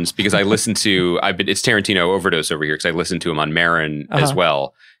concerns because I listened to. It's Tarantino overdose over here because I listened to him on Marin as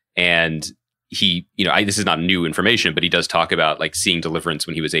well. And he, this is not new information, but he does talk about like seeing Deliverance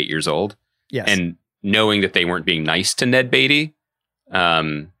when he was 8 years old. Yes. And knowing that they weren't being nice to Ned Beatty,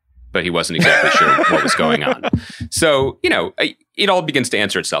 but he wasn't exactly sure what was going on. So, it all begins to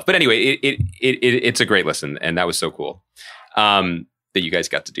answer itself. But anyway, it's a great listen. And that was so cool that you guys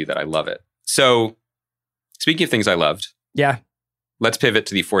got to do that. I love it. So speaking of things I loved. Yeah. Let's pivot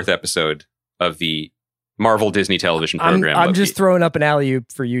to the 4th episode of the Marvel Disney television program. I'm just throwing up an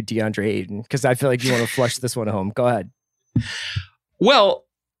alley-oop for you, DeAndre Ayton, because I feel like you want to flush this one home. Go ahead. Well,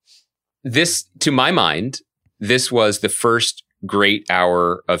 this, to my mind, this was the first great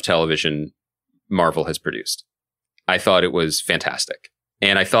hour of television Marvel has produced. I thought it was fantastic.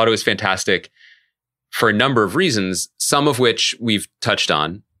 And I thought it was fantastic for a number of reasons, some of which we've touched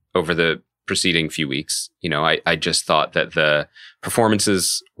on over the preceding few weeks. I just thought that the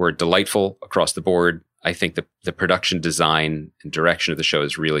performances were delightful across the board. I think the production design and direction of the show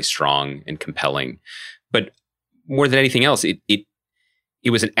is really strong and compelling. But more than anything else, it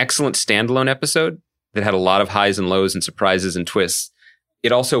was an excellent standalone episode that had a lot of highs and lows and surprises and twists.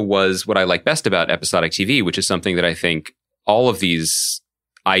 It also was what I like best about episodic TV, which is something that I think all of these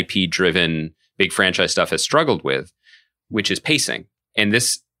IP-driven big franchise stuff has struggled with, which is pacing. And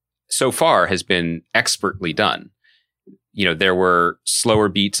this, so far, has been expertly done. There were slower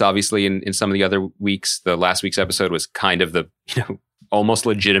beats, obviously, in some of the other weeks. The last week's episode was kind of the, almost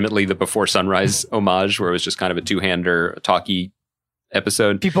legitimately the Before Sunrise homage, where it was just kind of a two-hander, talky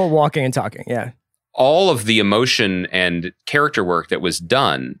episode. People walking and talking, yeah. All of the emotion and character work that was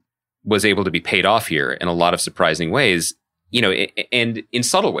done was able to be paid off here in a lot of surprising ways, and in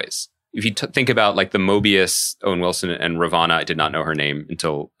subtle ways. if you think about like the Mobius, Owen Wilson, and Ravonna, I did not know her name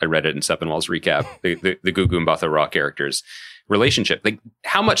until I read it in Sepinwall's recap, the Gugu and Mbatha Raw characters relationship. Like,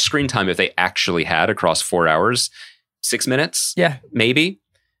 how much screen time have they actually had across 4 hours? 6 minutes? Yeah. Maybe.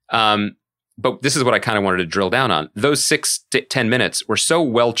 But this is what I kind of wanted to drill down on. Those 6 to 10 minutes were so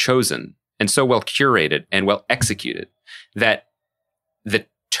well chosen and so well curated and well executed that the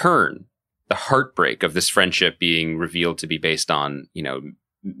turn, the heartbreak of this friendship being revealed to be based on, you know,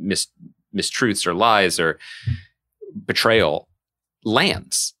 mistruths or lies or betrayal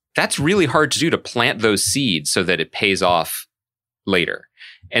lands. That's really hard to do, to plant those seeds so that it pays off later.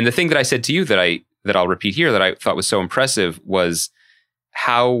 And the thing that I said to you that I'll repeat here that I thought was so impressive was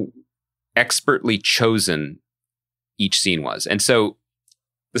how expertly chosen each scene was. And so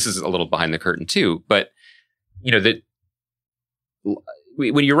this is a little behind the curtain too, but you know, that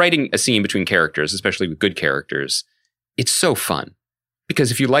when you're writing a scene between characters, especially with good characters, it's so fun.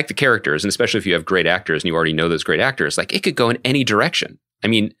 Because if you like the characters, and especially if you have great actors and you already know those great actors, like, it could go in any direction. I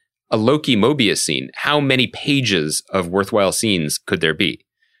mean, a Loki Mobius scene, how many pages of worthwhile scenes could there be?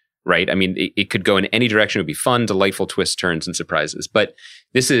 Right? I mean, it could go in any direction. It would be fun, delightful twists, turns, and surprises. But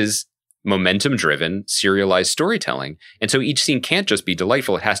this is momentum-driven, serialized storytelling. And so each scene can't just be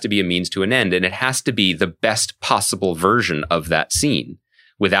delightful. It has to be a means to an end. And it has to be the best possible version of that scene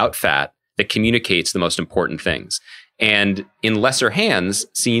without fat that communicates the most important things. And in lesser hands,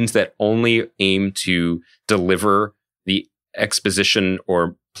 scenes that only aim to deliver the exposition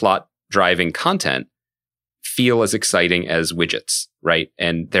or plot driving content feel as exciting as widgets, right?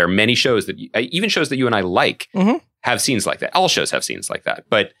 And there are many shows that, even shows that you and I like, have scenes like that. All shows have scenes like that,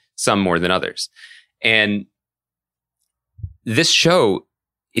 but some more than others. And this show,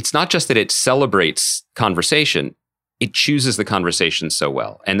 it's not just that it celebrates conversation, it chooses the conversation so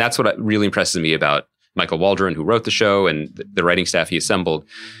well. And that's what really impresses me about Michael Waldron, who wrote the show, and the writing staff he assembled.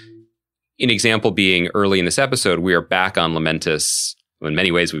 An example being, early in this episode, we are back on Lamentus. In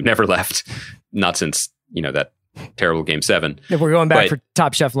many ways, we've never left, not since, you know, that terrible Game 7. If we're going back for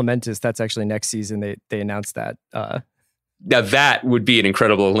Top Chef Lamentus, that's actually next season. They announced that. Now that would be an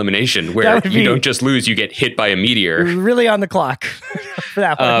incredible elimination where you don't just lose, you get hit by a meteor. Really on the clock for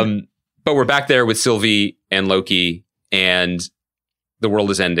that one. But we're back there with Sylvie and Loki, and the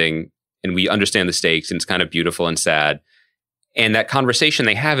world is ending. And we understand the stakes, and it's kind of beautiful and sad. And that conversation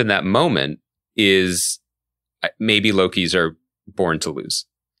they have in that moment is, maybe Lokis are born to lose.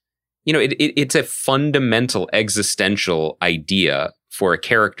 You know, it's a fundamental existential idea for a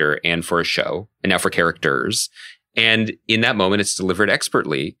character and for a show, and now for characters. And in that moment, it's delivered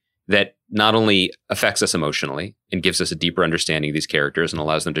expertly that not only affects us emotionally and gives us a deeper understanding of these characters and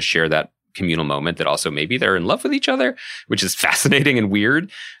allows them to share that communal moment that also maybe they're in love with each other, which is fascinating and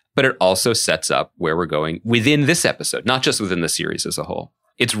weird. But it also sets up where we're going within this episode, not just within the series as a whole.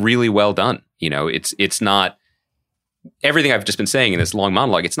 It's really well done. You know, it's not everything I've just been saying in this long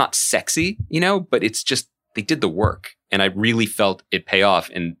monologue. It's not sexy, you know, but it's just, they did the work, and I really felt it pay off.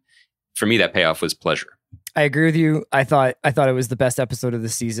 And for me, that payoff was pleasure. I agree with you. I thought it was the best episode of the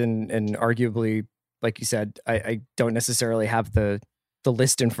season, and arguably, like you said, I don't necessarily have the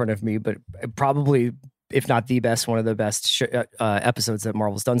list in front of me, but probably, if not the best, one of the best episodes that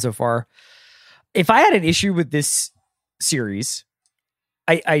Marvel's done so far. If I had an issue with this series,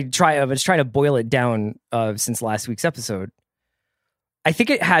 I was trying to boil it down since last week's episode. I think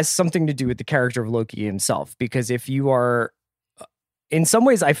it has something to do with the character of Loki himself, because if you are, in some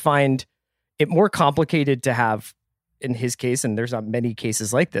ways, I find it more complicated to have, in his case, and there's not many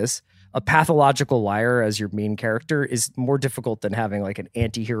cases like this, a pathological liar as your main character is more difficult than having like an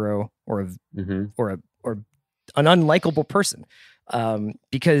anti-hero or an unlikable person.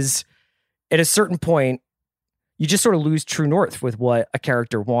 Because at a certain point, you just sort of lose true north with what a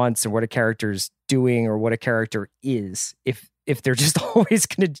character wants and what a character's doing or what a character is if they're just always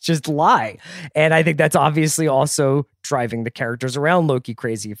going to just lie. And I think that's obviously also driving the characters around Loki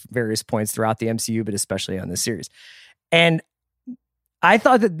crazy at various points throughout the MCU, but especially on this series. And I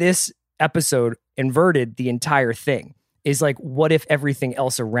thought that this episode inverted the entire thing. Is like, what if everything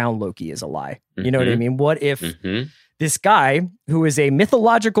else around Loki is a lie? You know what I mean? What if this guy, who is a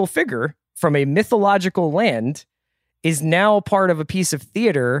mythological figure from a mythological land, is now part of a piece of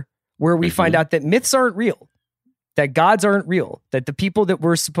theater where we find out that myths aren't real, that gods aren't real, that the people that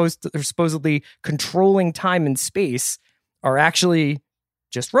are supposedly controlling time and space are actually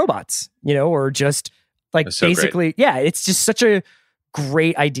just robots, you know, or just like so basically, great. Yeah, it's just such a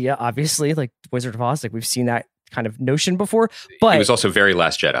great idea. Obviously, like Wizard of Oz, like we've seen that kind of notion before, but it was also very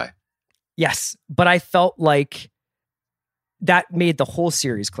Last Jedi. Yes, but I felt like that made the whole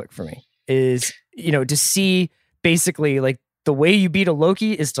series click for me. Is, you know, to see basically like the way you beat a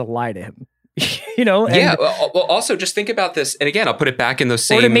Loki is to lie to him. You know? Yeah. Well, also just think about this. And again, I'll put it back in those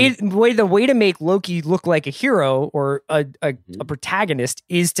same... the way to make Loki look like a hero or a protagonist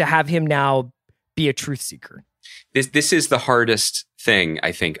is to have him now be a truth seeker. This is the hardest thing,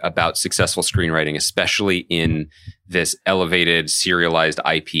 I think, about successful screenwriting, especially in this elevated, serialized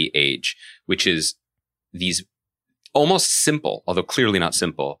IP age, which is these almost simple, although clearly not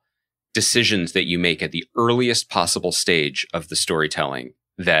simple, decisions that you make at the earliest possible stage of the storytelling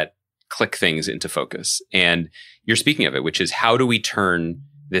that click things into focus. And you're speaking of it, which is how do we turn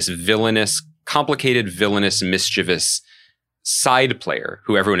this complicated, villainous, mischievous side player,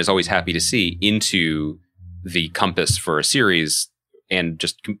 who everyone is always happy to see, into the compass for a series and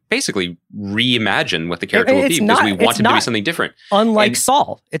just basically reimagine what the character will be, because we want him to be something different. Unlike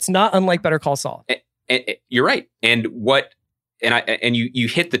Saul. It's not unlike Better Call Saul. And you're right. And you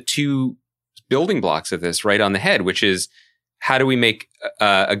hit the two building blocks of this right on the head, which is, how do we make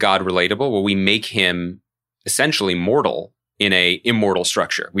a god relatable? Well, we make him essentially mortal in a immortal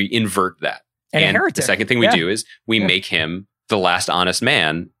structure. We invert that. And the second thing we do is we make him the last honest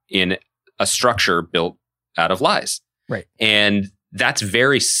man in a structure built out of lies. Right. And that's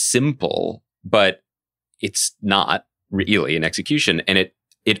very simple, but it's not really an execution. And it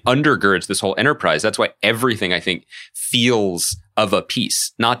undergirds this whole enterprise. That's why everything, I think, feels of a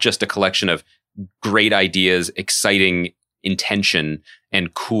piece, not just a collection of great ideas, exciting intention,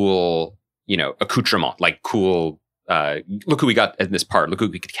 and cool, accoutrement, like cool, look who we got in this part, look who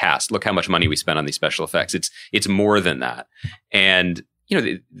we could cast, look how much money we spent on these special effects. It's more than that. And,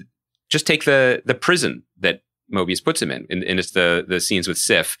 just take the prison that Mobius puts him in, and it's the scenes with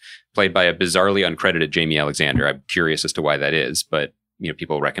Sif, played by a bizarrely uncredited Jamie Alexander. I'm curious as to why that is, but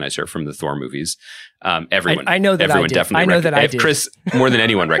people recognize her from the Thor movies. Everyone, I know that everyone I did. definitely. I know that I did. Chris, more than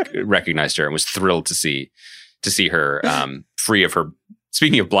anyone, recognized her and was thrilled to see her free of her.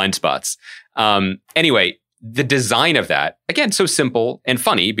 Speaking of blind spots, anyway, the design of that, again, so simple and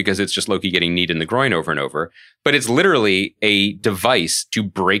funny because it's just Loki getting kneed in the groin over and over, but it's literally a device to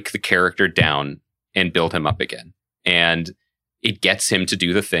break the character down and build him up again. And it gets him to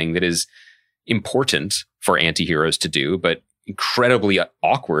do the thing that is important for anti-heroes to do, but incredibly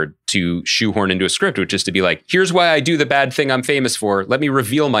awkward to shoehorn into a script, which is to be like, here's why I do the bad thing I'm famous for. Let me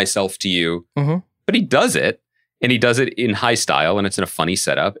reveal myself to you. Mm-hmm. But he does it, and he does it in high style, and it's in a funny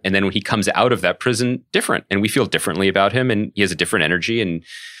setup. And then when he comes out of that prison, different, and we feel differently about him, and he has a different energy, and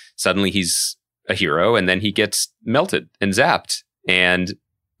suddenly he's a hero, and then he gets melted and zapped. And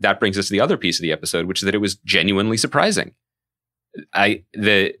that brings us to the other piece of the episode, which is that it was genuinely surprising.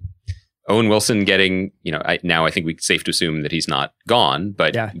 Owen Wilson getting, now I think we safe to assume that he's not gone,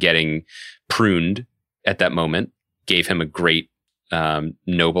 but getting pruned at that moment gave him a great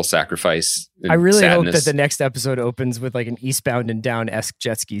noble sacrifice. I really sadness. hope that the next episode opens with like an Eastbound and Down-esque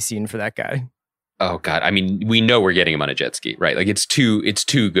jet ski scene for that guy. Oh God. I mean, we know we're getting him on a jet ski, right? Like it's too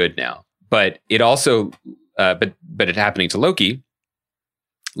good now, but it also, but it happening to Loki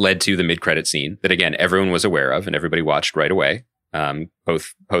led to the mid-credit scene that again, everyone was aware of and everybody watched right away.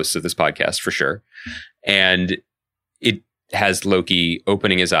 Both hosts of this podcast for sure. And it has Loki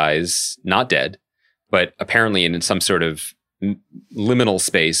opening his eyes, not dead, but apparently in some sort of liminal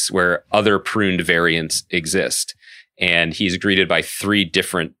space where other pruned variants exist. And he's greeted by 3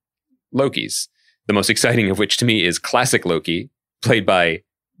 different Lokis. The most exciting of which to me is classic Loki, played by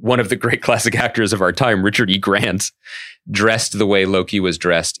one of the great classic actors of our time, Richard E. Grant, dressed the way Loki was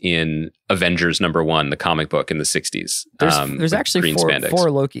dressed in Avengers #1, the comic book in the 60s. There's actually four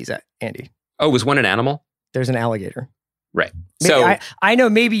Lokis, Andy. Oh, was one an animal? There's an alligator. Right. So I know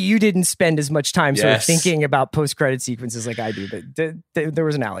maybe you didn't spend as much time sort of thinking about post-credit sequences like I do, but there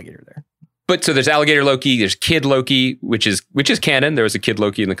was an alligator there. But so there's alligator Loki, there's kid Loki, which is canon. There was a kid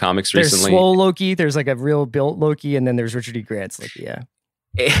Loki in the comics recently. There's swole Loki, there's like a real built Loki, and then there's Richard E. Grant's Loki, yeah.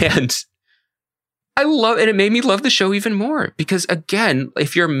 And it made me love the show even more because again,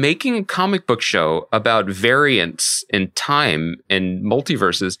 if you're making a comic book show about variants and time and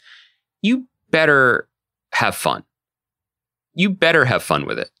multiverses, you better have fun. You better have fun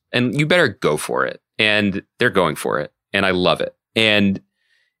with it and you better go for it. And they're going for it. And I love it. And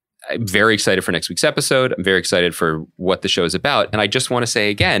I'm very excited for next week's episode. I'm very excited for what the show is about. And I just want to say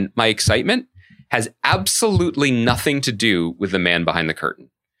again, my excitement has absolutely nothing to do with the man behind the curtain.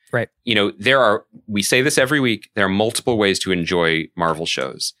 Right. We say this every week, there are multiple ways to enjoy Marvel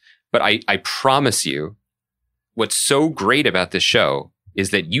shows. But I promise you, what's so great about this show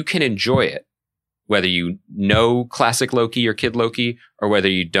is that you can enjoy it, whether you know classic Loki or kid Loki, or whether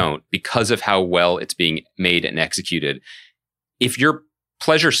you don't, because of how well it's being made and executed. If your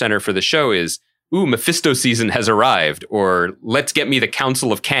pleasure center for the show is ooh, Mephisto season has arrived, or let's get me the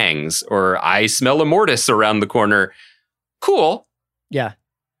Council of Kangs, or I smell a mortis around the corner. Cool. Yeah.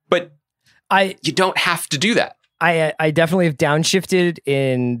 But you don't have to do that. I definitely have downshifted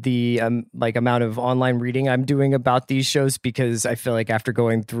in the like amount of online reading I'm doing about these shows, because I feel like after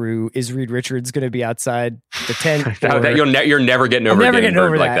going through, is Reed Richards going to be outside the tent? You're never getting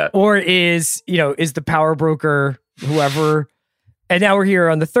over that. Or is the power broker whoever? And now we're here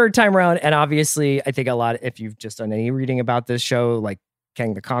on the third time around, and obviously, I think a lot. If you've just done any reading about this show, like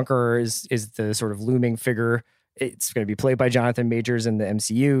Kang the Conqueror is the sort of looming figure. It's going to be played by Jonathan Majors in the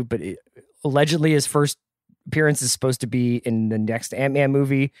MCU, but allegedly his first appearance is supposed to be in the next Ant-Man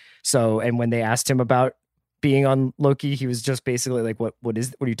movie. So, and when they asked him about being on Loki, he was just basically like, what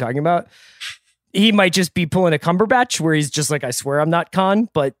are you talking about? He might just be pulling a Cumberbatch where he's just like, I swear I'm not Khan,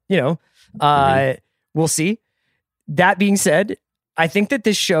 but we'll see. That being said, I think that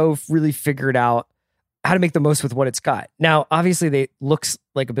this show really figured out how to make the most with what it's got. Now, obviously they looks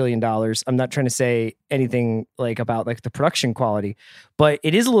like $1 billion. I'm not trying to say anything like about like the production quality, but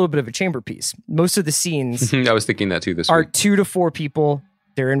it is a little bit of a chamber piece. Most of the scenes I was thinking that too this are week. 2 to 4 people.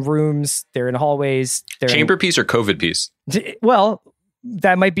 They're in rooms, they're in hallways. Chamber piece or COVID piece? Well,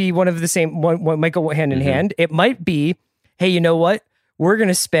 that might be one of the same, one might go hand in hand. It might be, hey, you know what? We're going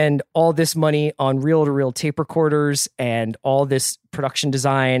to spend all this money on reel-to-reel tape recorders and all this production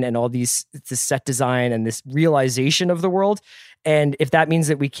design and all this set design and this realization of the world. And if that means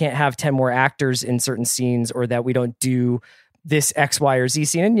that we can't have 10 more actors in certain scenes, or that we don't do this X, Y, or Z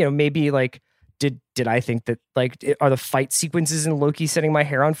scene, and, maybe like, did I think that, like, are the fight sequences in Loki setting my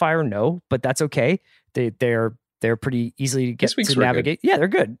hair on fire? No, but that's okay. They're pretty easy to get to navigate. Yeah, they're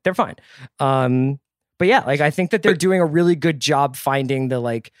good. They're fine. But yeah, like, I think that they're doing a really good job finding the,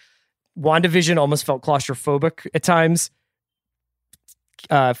 like, WandaVision almost felt claustrophobic at times.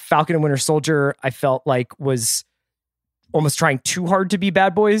 Falcon and Winter Soldier, I felt like was almost trying too hard to be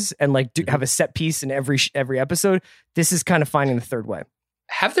Bad Boys and like have a set piece in every episode. This is kind of finding the third way.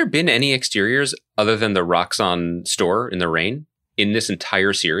 Have there been any exteriors other than the Roxxon store in the rain in this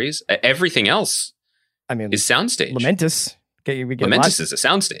entire series? Everything else, is soundstage. Lamentus. Lamentus is a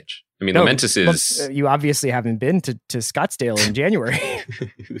soundstage. Lamentus is... You obviously haven't been to Scottsdale in January.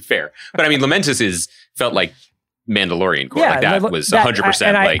 Fair. But Lamentus felt like Mandalorian core. Yeah, like that was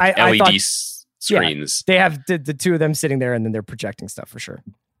 100% LED screens. Yeah, they have the two of them sitting there, and then they're projecting stuff for sure.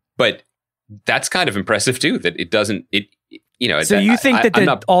 But that's kind of impressive too, that it doesn't... So you think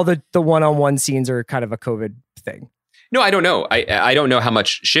that all the one-on-one scenes are kind of a COVID thing? No, I don't know. I don't know how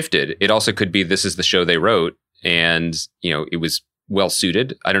much shifted. It also could be this is the show they wrote, and it was well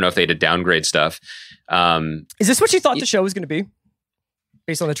suited. I don't know if they had to downgrade stuff. Is this what you thought the show was going to be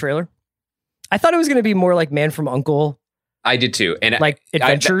based on the trailer? I thought it was going to be more like Man from U.N.C.L.E. I did too. And like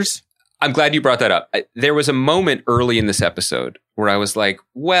adventures. I'm glad you brought that up. There was a moment early in this episode where I was like,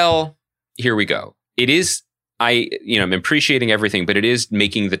 well, here we go. It is, I'm appreciating everything, but it is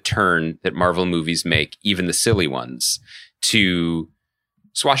making the turn that Marvel movies make, even the silly ones, to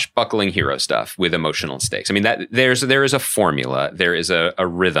swashbuckling hero stuff with emotional stakes. That there is a formula, there is a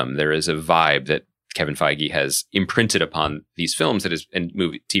rhythm, there is a vibe that Kevin Feige has imprinted upon these films and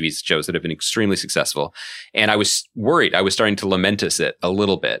movie TV shows that have been extremely successful. And I was worried. I was starting to lamentus it a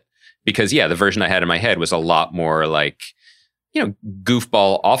little bit because, the version I had in my head was a lot more like,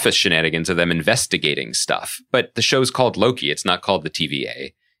 goofball office shenanigans of them investigating stuff. But the show's called Loki. It's not called the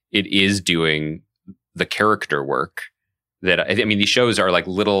TVA. It is doing the character work that, these shows are like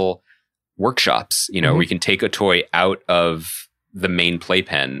little workshops, where you can take a toy out of the main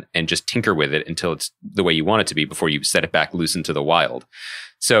playpen and just tinker with it until it's the way you want it to be before you set it back loose into the wild.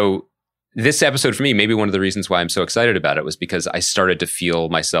 So this episode for me, maybe one of the reasons why I'm so excited about it was because I started to feel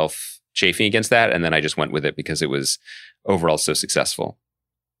myself chafing against that. And then I just went with it because it was overall so successful.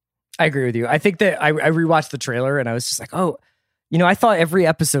 I agree with you. I think that I rewatched the trailer and I was just like, oh, I thought every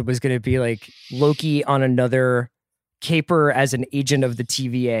episode was going to be like Loki on another caper as an agent of the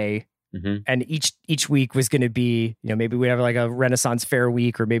TVA. Mm-hmm. And each week was going to be, maybe we'd have like a Renaissance Fair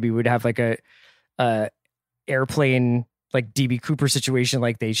week, or maybe we'd have like a airplane, like DB Cooper situation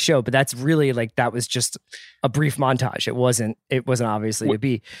like they show. But that's really like, that was just a brief montage. It wasn't obviously to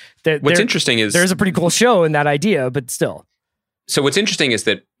be. What's interesting is there's a pretty cool show in that idea, but still. So what's interesting is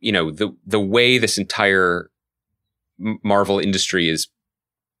that, the way this entire Marvel industry is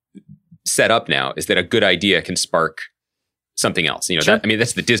set up now is that a good idea can spark something else. Sure.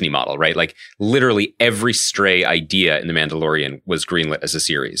 That's the Disney model, right? Like literally every stray idea in The Mandalorian was greenlit as a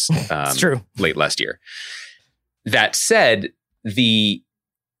series. It's true. Late last year. That said, the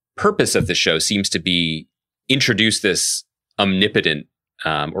purpose of the show seems to be introduce this omnipotent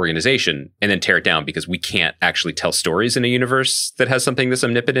organization and then tear it down because we can't actually tell stories in a universe that has something that's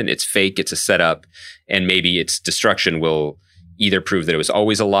omnipotent. It's fake. It's a setup. And maybe its destruction will either prove that it was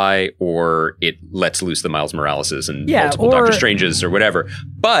always a lie or it lets loose the Miles Moraleses and multiple Doctor Stranges or whatever.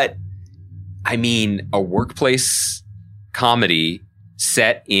 But I mean, a workplace comedy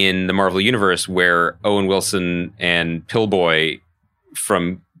set in the Marvel Universe where Owen Wilson and Pillboy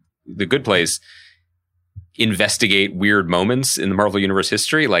from The Good Place investigate weird moments in the Marvel Universe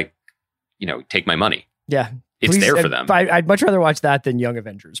history, like, you know, take my money. Yeah. It's there for them. I'd much rather watch that than Young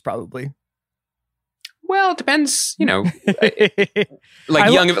Avengers, probably. Well, it depends, you know. Here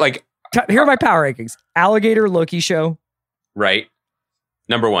are my power rankings. Alligator Loki show. Right.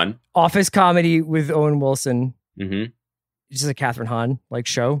 Number 1. Office comedy with Owen Wilson. Mm-hmm. Just a Catherine Hahn like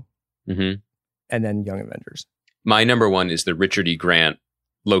show. Mm-hmm. And then Young Avengers. My number 1 is the Richard E. Grant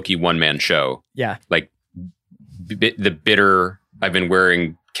Loki one-man show. Yeah. Like the bitter, I've been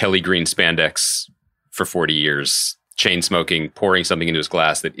wearing Kelly green spandex for 40 years, chain smoking, pouring something into his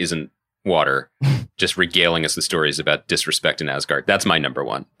glass that isn't water, just regaling us the stories about disrespect in Asgard. That's my number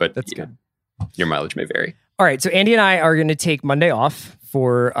 1. But that's good. Your mileage may vary. All right. So Andy and I are going to take Monday off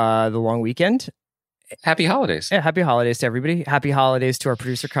for the long weekend. Happy holidays. Yeah, happy holidays to everybody. Happy holidays to our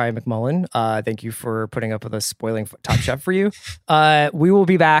producer, Kai McMullen. Thank you for putting up with us spoiling Top Chef for you. We will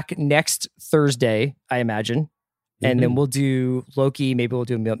be back next Thursday, I imagine. And then we'll do Loki. Maybe we'll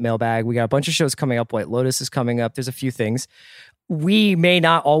do a mailbag. We got a bunch of shows coming up. White Lotus is coming up. There's a few things. We may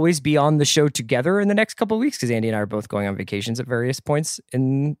not always be on the show together in the next couple of weeks because Andy and I are both going on vacations at various points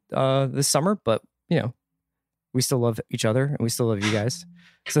in this summer. But, you know, we still love each other and we still love you guys.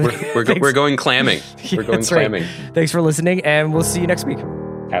 So we're going clamming. We're going clamming. Right. Thanks for listening, and we'll see you next week.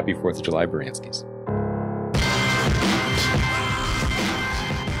 Happy 4th of July, Baranskis.